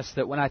be honest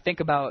that when I think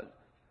about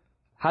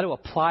how to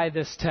apply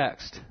this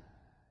text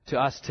to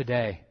us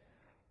today,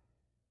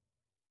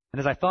 and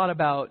as I thought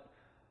about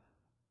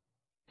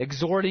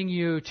exhorting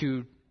you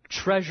to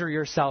treasure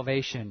your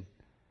salvation,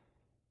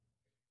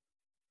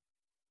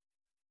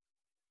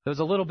 there was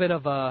a little bit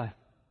of a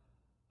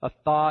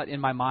thought in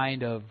my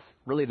mind of,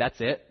 really,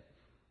 that's it?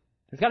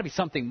 There's got to be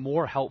something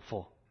more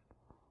helpful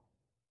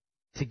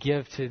to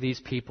give to these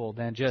people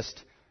than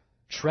just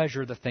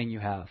treasure the thing you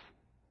have.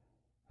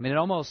 I mean, it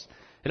almost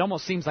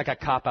seems like a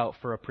cop-out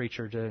for a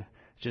preacher to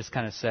just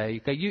kind of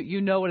say, okay,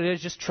 you know what it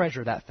is, just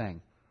treasure that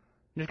thing.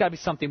 There's got to be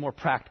something more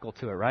practical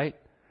to it, right?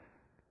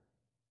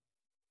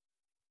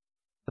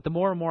 But the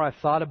more and more I've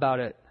thought about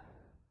it,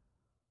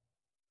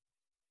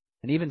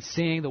 and even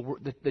seeing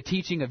the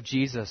teaching of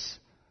Jesus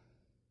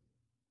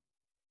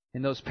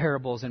in those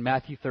parables in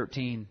Matthew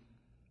 13,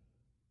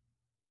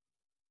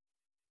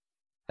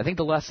 I think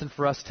the lesson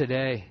for us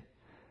today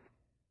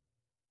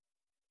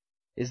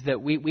is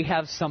that we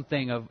have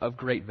something of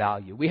great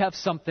value. We have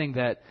something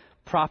that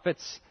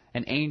prophets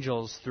and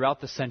angels throughout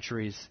the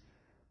centuries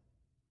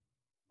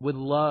would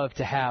love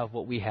to have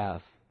what we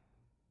have.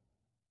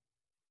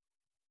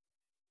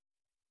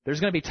 There's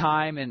going to be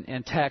time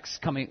and texts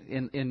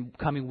coming in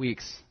coming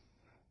weeks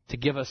to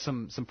give us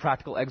some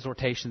practical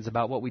exhortations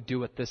about what we do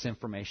with this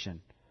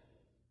information.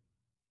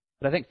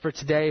 But I think for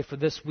today, for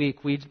this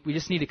week, we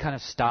just need to kind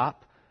of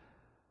stop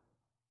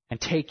and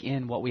take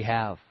in what we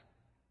have.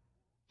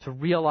 to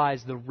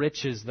realize the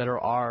riches that are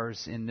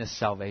ours in this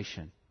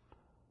salvation.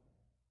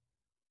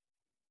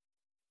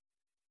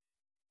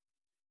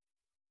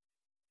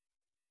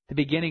 At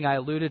the beginning, I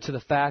alluded to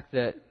the fact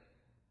that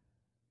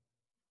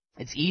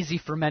it's easy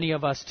for many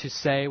of us to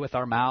say with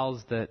our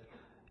mouths that,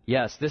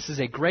 yes, this is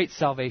a great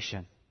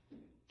salvation.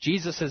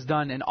 Jesus has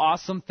done an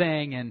awesome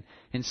thing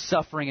in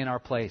suffering in our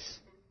place.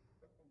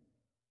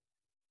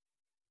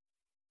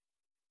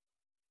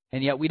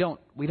 And yet we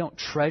don't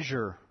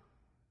treasure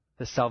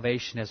the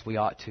salvation as we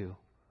ought to.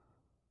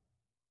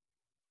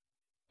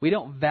 We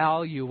don't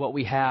value what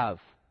we have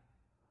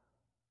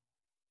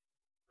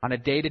on a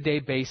day-to-day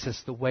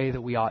basis the way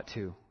that we ought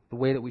to, the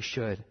way that we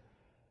should.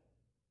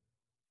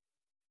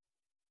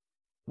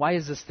 Why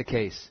is this the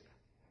case?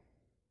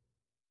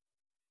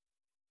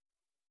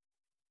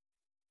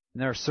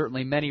 And there are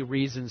certainly many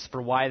reasons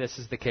for why this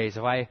is the case.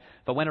 If I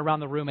went around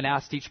the room and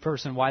asked each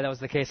person why that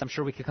was the case, I'm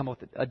sure we could come up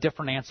with a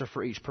different answer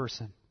for each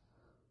person.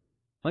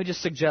 Let me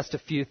just suggest a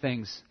few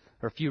things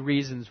or a few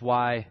reasons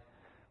why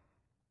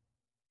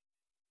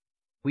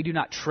we do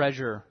not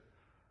treasure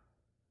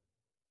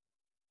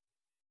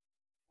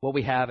what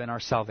we have in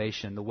our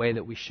salvation the way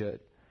that we should.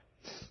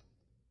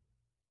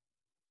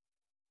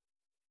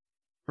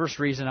 First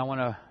reason I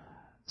want to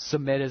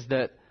submit is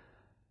that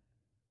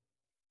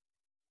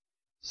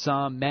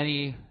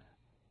many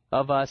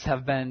of us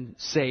have been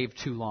saved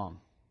too long.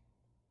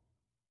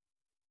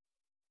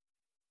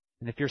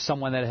 And if you're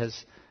someone that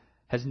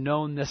has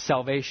known this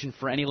salvation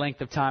for any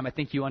length of time, I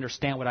think you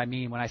understand what I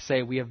mean when I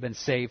say we have been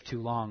saved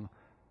too long.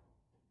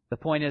 The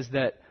point is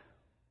that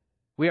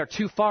we are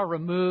too far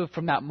removed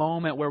from that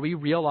moment where we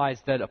realize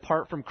that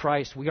apart from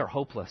Christ, we are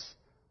hopeless.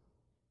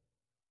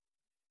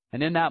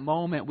 And in that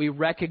moment, we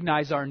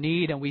recognize our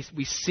need and we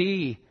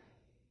see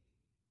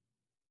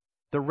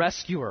the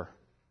rescuer.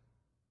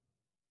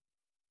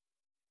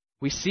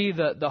 We see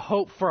the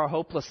hope for our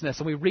hopelessness,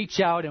 and we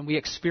reach out and we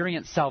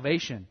experience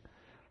salvation.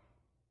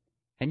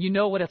 And you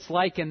know what it's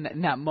like in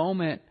that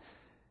moment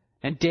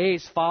and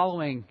days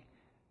following.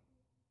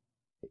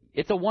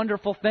 It's a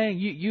wonderful thing.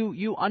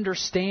 You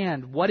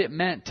understand what it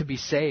meant to be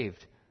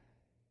saved.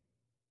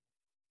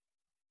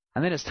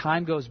 And then as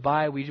time goes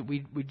by,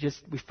 we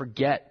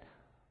forget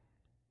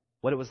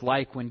what it was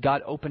like when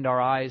God opened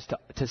our eyes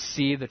to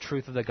see the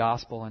truth of the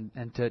gospel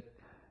and to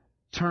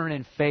turn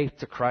in faith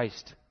to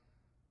Christ.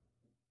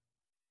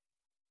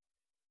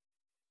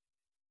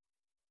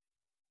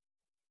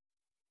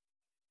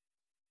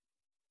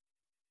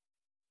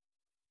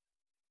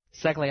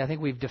 Secondly, I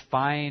think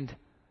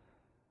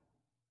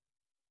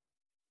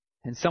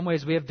in some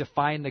ways we have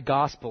defined the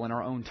gospel in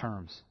our own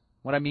terms.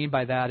 What I mean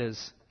by that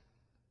is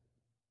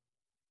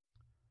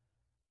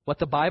what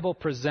the Bible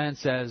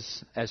presents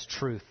as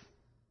truth.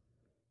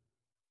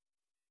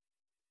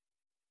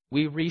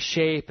 We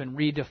reshape and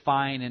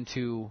redefine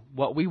into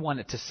what we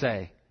want it to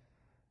say,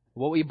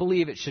 what we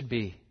believe it should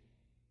be.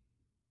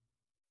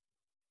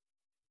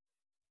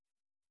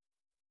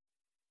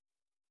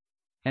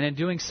 And in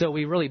doing so,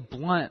 we really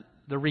blunt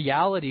the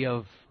reality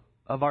of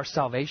our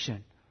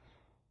salvation,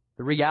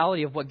 the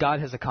reality of what God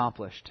has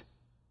accomplished.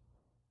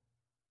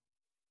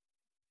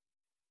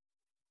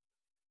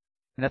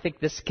 And I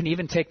think this can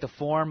even take the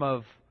form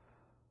of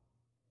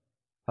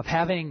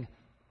having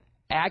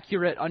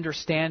accurate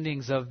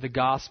understandings of the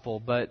gospel,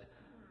 but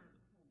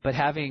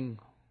having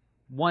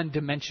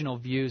one-dimensional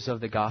views of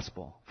the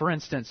gospel. For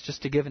instance,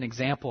 just to give an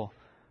example,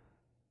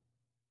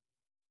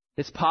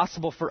 it's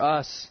possible for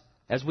us,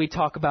 as we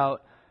talk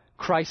about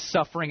Christ's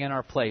suffering in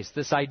our place,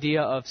 this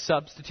idea of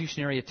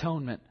substitutionary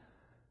atonement,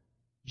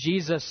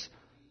 Jesus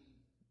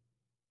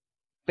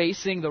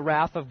facing the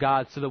wrath of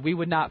God so that we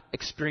would not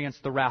experience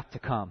the wrath to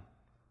come.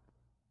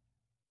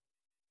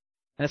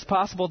 And it's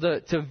possible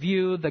to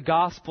view the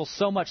gospel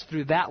so much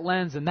through that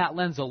lens and that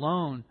lens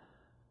alone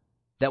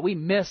that we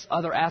miss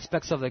other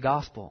aspects of the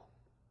gospel.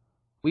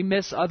 We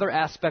miss other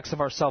aspects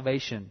of our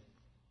salvation.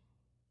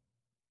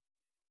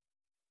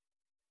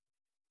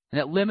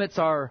 And it limits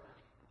our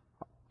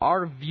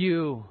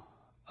view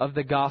of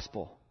the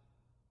gospel.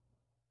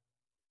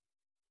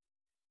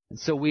 And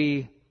so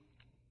we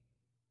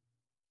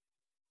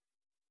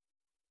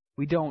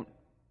don't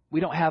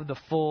have the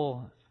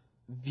full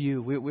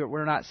view.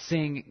 We're not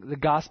seeing the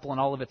gospel in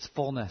all of its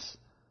fullness.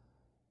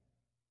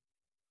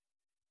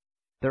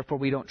 Therefore,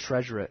 we don't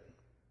treasure it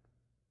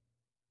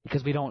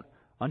because we don't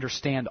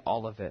understand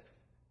all of it.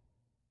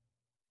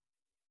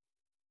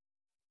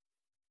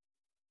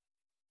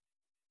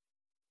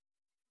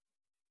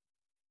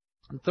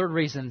 And the third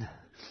reason,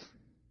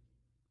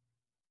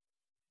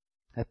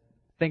 I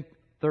think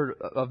third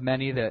of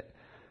many, that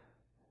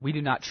we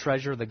do not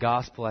treasure the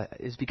gospel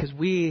is because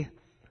we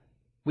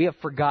have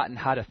forgotten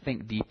how to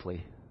think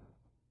deeply.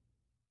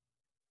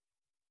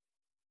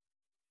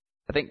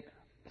 I think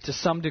to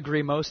some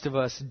degree most of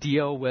us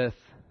deal with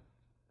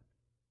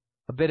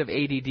a bit of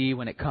ADD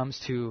when it comes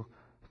to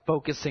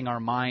focusing our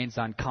minds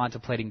on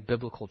contemplating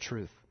biblical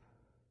truth.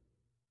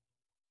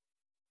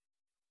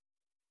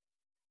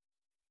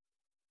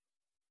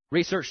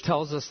 Research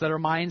tells us that our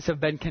minds have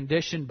been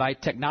conditioned by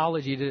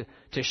technology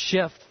to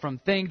shift from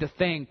thing to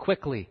thing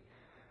quickly.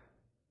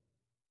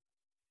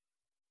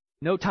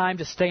 No time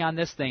to stay on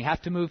this thing.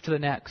 Have to move to the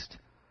next.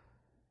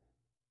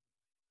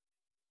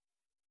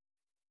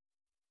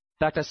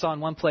 In fact, I saw in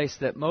one place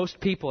that most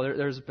people,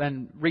 there's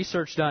been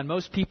research done,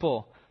 most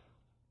people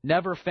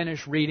never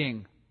finish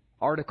reading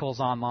articles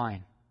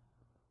online.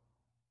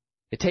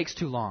 It takes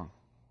too long.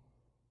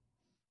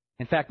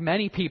 In fact,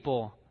 many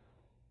people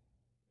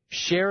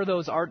share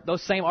those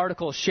same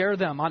articles, share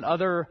them on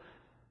other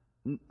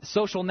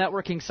social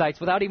networking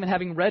sites without even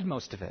having read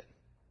most of it.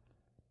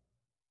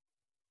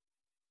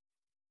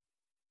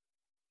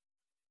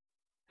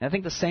 And I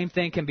think the same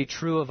thing can be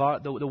true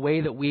of the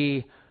way that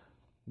we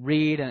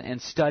read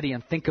and study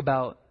and think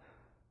about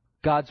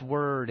God's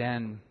Word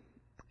and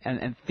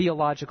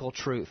theological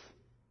truth.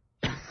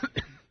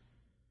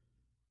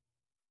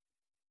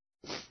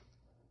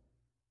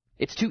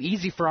 It's too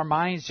easy for our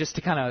minds just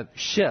to kind of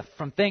shift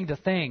from thing to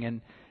thing,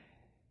 and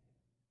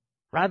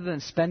rather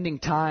than spending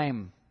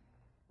time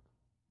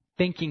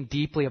thinking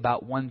deeply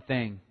about one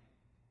thing,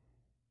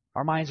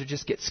 our minds would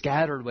just get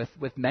scattered with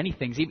many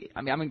things.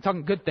 I'm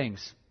talking good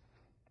things,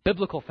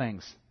 biblical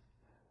things.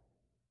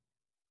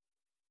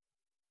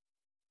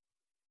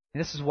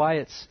 And this is why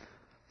it's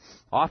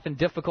often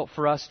difficult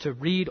for us to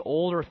read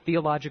older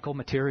theological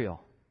material.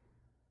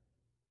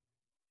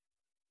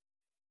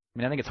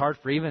 I think it's hard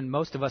for even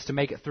most of us to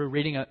make it through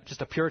reading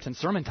just a Puritan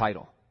sermon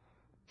title.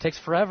 It takes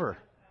forever.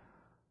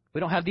 We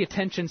don't have the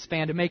attention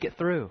span to make it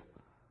through.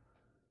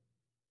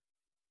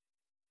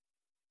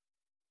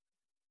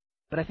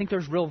 But I think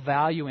there's real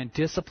value in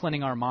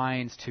disciplining our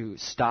minds to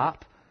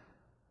stop,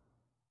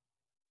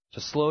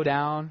 to slow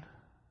down,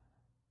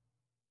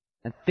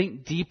 and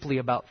think deeply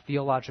about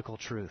theological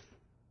truth.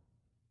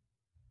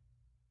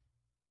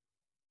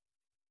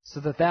 So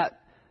that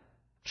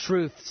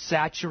truth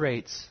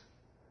saturates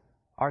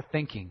our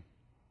thinking.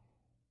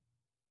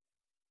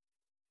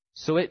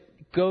 So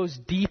it goes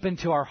deep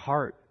into our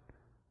heart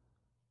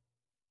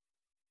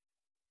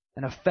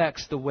and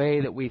affects the way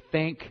that we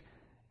think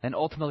and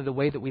ultimately the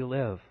way that we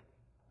live.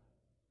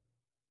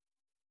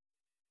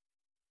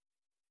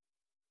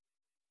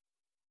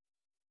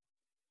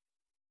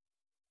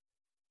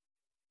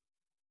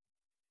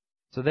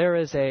 So there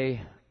is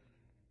a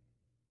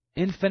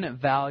infinite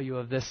value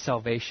of this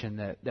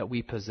salvation that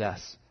we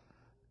possess.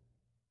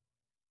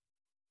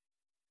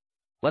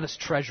 Let us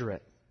treasure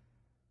it.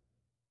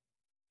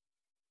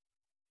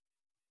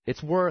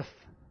 It's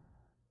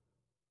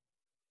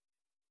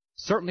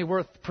certainly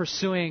worth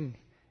pursuing.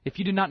 If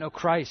you do not know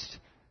Christ,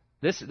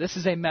 this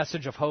is a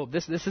message of hope.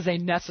 This is a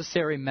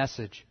necessary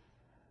message,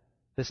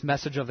 this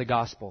message of the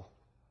gospel.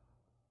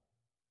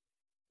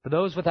 For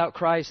those without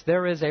Christ,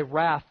 there is a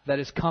wrath that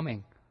is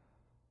coming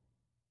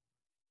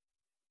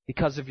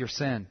because of your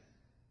sin.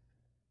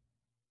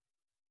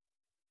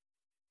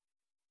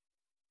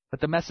 But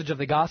the message of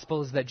the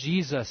gospel is that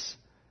Jesus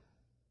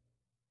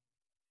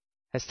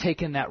has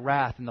taken that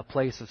wrath in the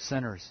place of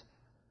sinners.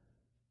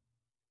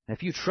 And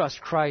if you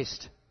trust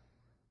Christ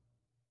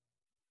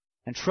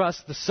and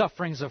trust the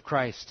sufferings of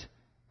Christ,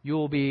 you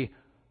will be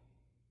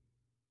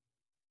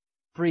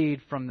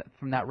freed from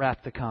that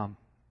wrath to come.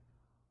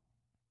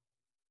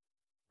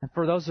 And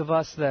for those of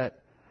us that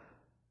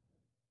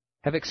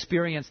have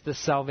experienced this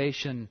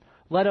salvation,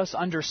 let us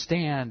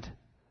understand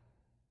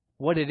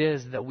what it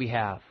is that we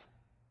have.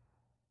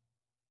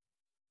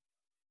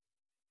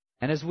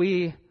 And as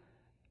we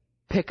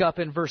pick up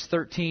in verse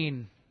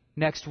 13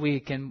 next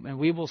week, and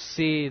we will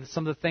see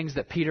some of the things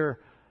that Peter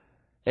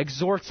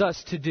exhorts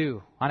us to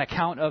do on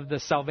account of the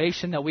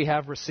salvation that we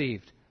have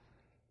received.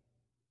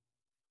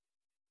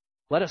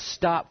 Let us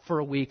stop for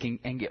a week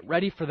and get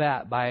ready for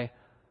that by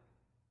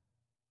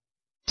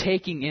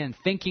taking in,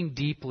 thinking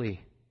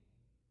deeply,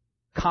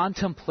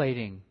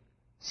 contemplating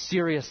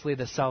seriously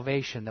the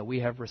salvation that we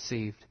have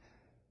received.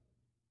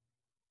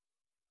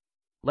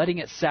 Letting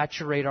it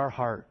saturate our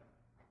heart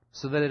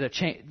so that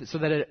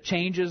it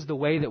changes the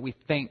way that we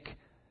think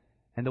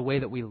and the way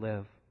that we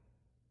live.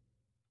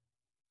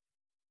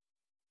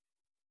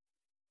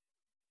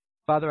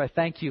 Father, I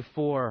thank you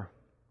for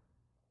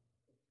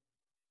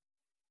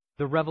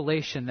the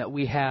revelation that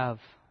we have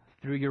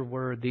through your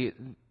word,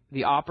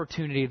 the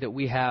opportunity that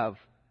we have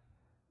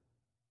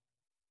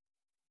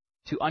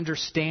to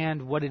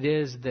understand what it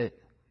is that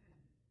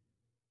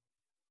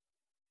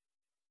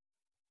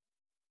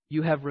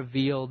you have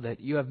revealed, that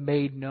you have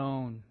made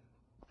known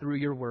through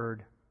your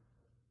word.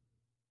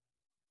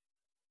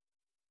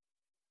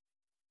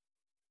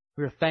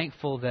 We are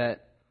thankful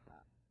that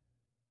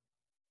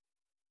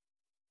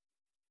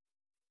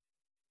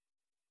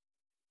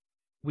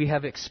we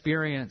have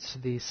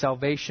experienced the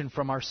salvation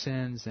from our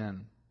sins,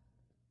 and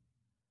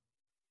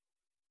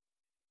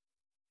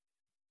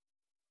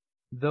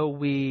though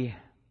we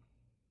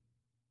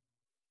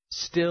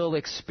still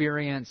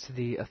experience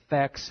the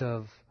effects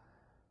of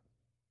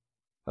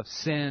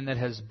sin that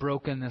has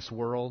broken this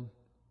world,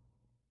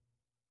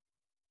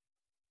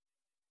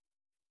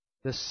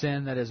 the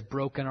sin that has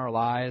broken our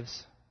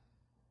lives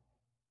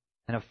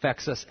and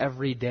affects us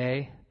every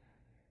day.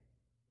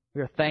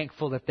 We are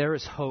thankful that there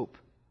is hope,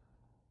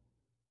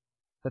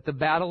 that the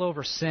battle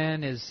over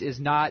sin is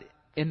not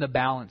in the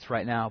balance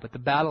right now, but the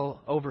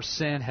battle over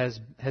sin has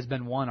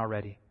been won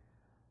already.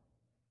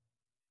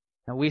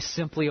 And we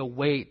simply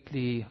await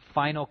the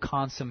final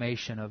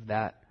consummation of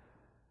that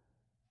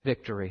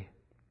victory.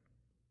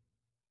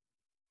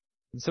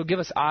 And so give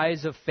us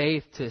eyes of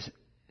faith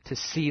to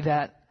see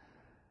that.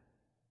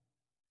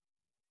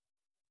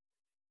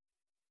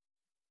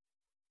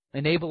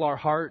 Enable our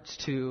hearts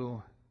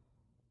to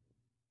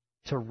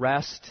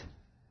rest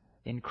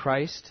in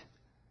Christ.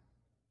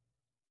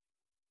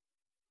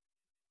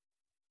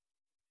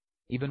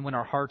 Even when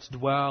our hearts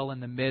dwell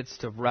in the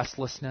midst of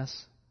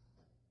restlessness.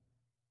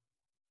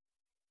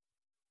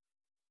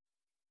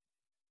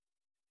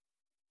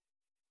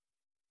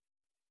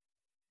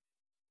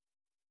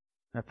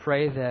 I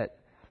pray that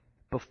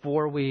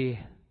before we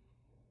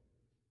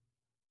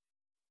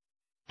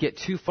get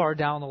too far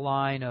down the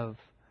line of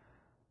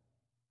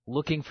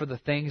looking for the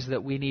things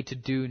that we need to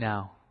do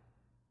now,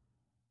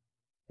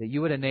 that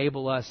you would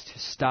enable us to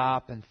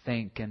stop and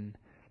think and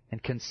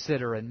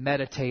consider and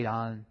meditate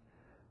on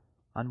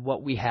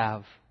what we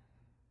have,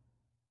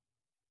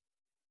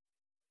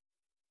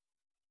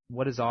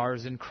 what is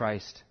ours in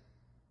Christ.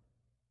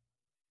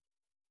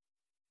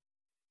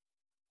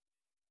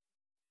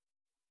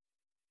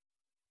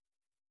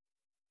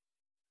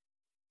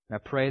 I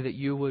pray that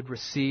you would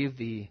receive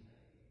the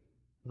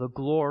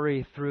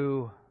glory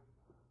through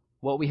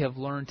what we have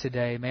learned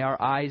today. May our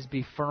eyes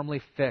be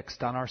firmly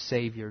fixed on our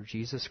Savior,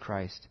 Jesus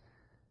Christ.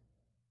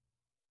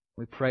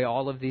 We pray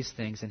all of these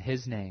things in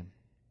His name.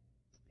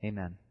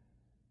 Amen.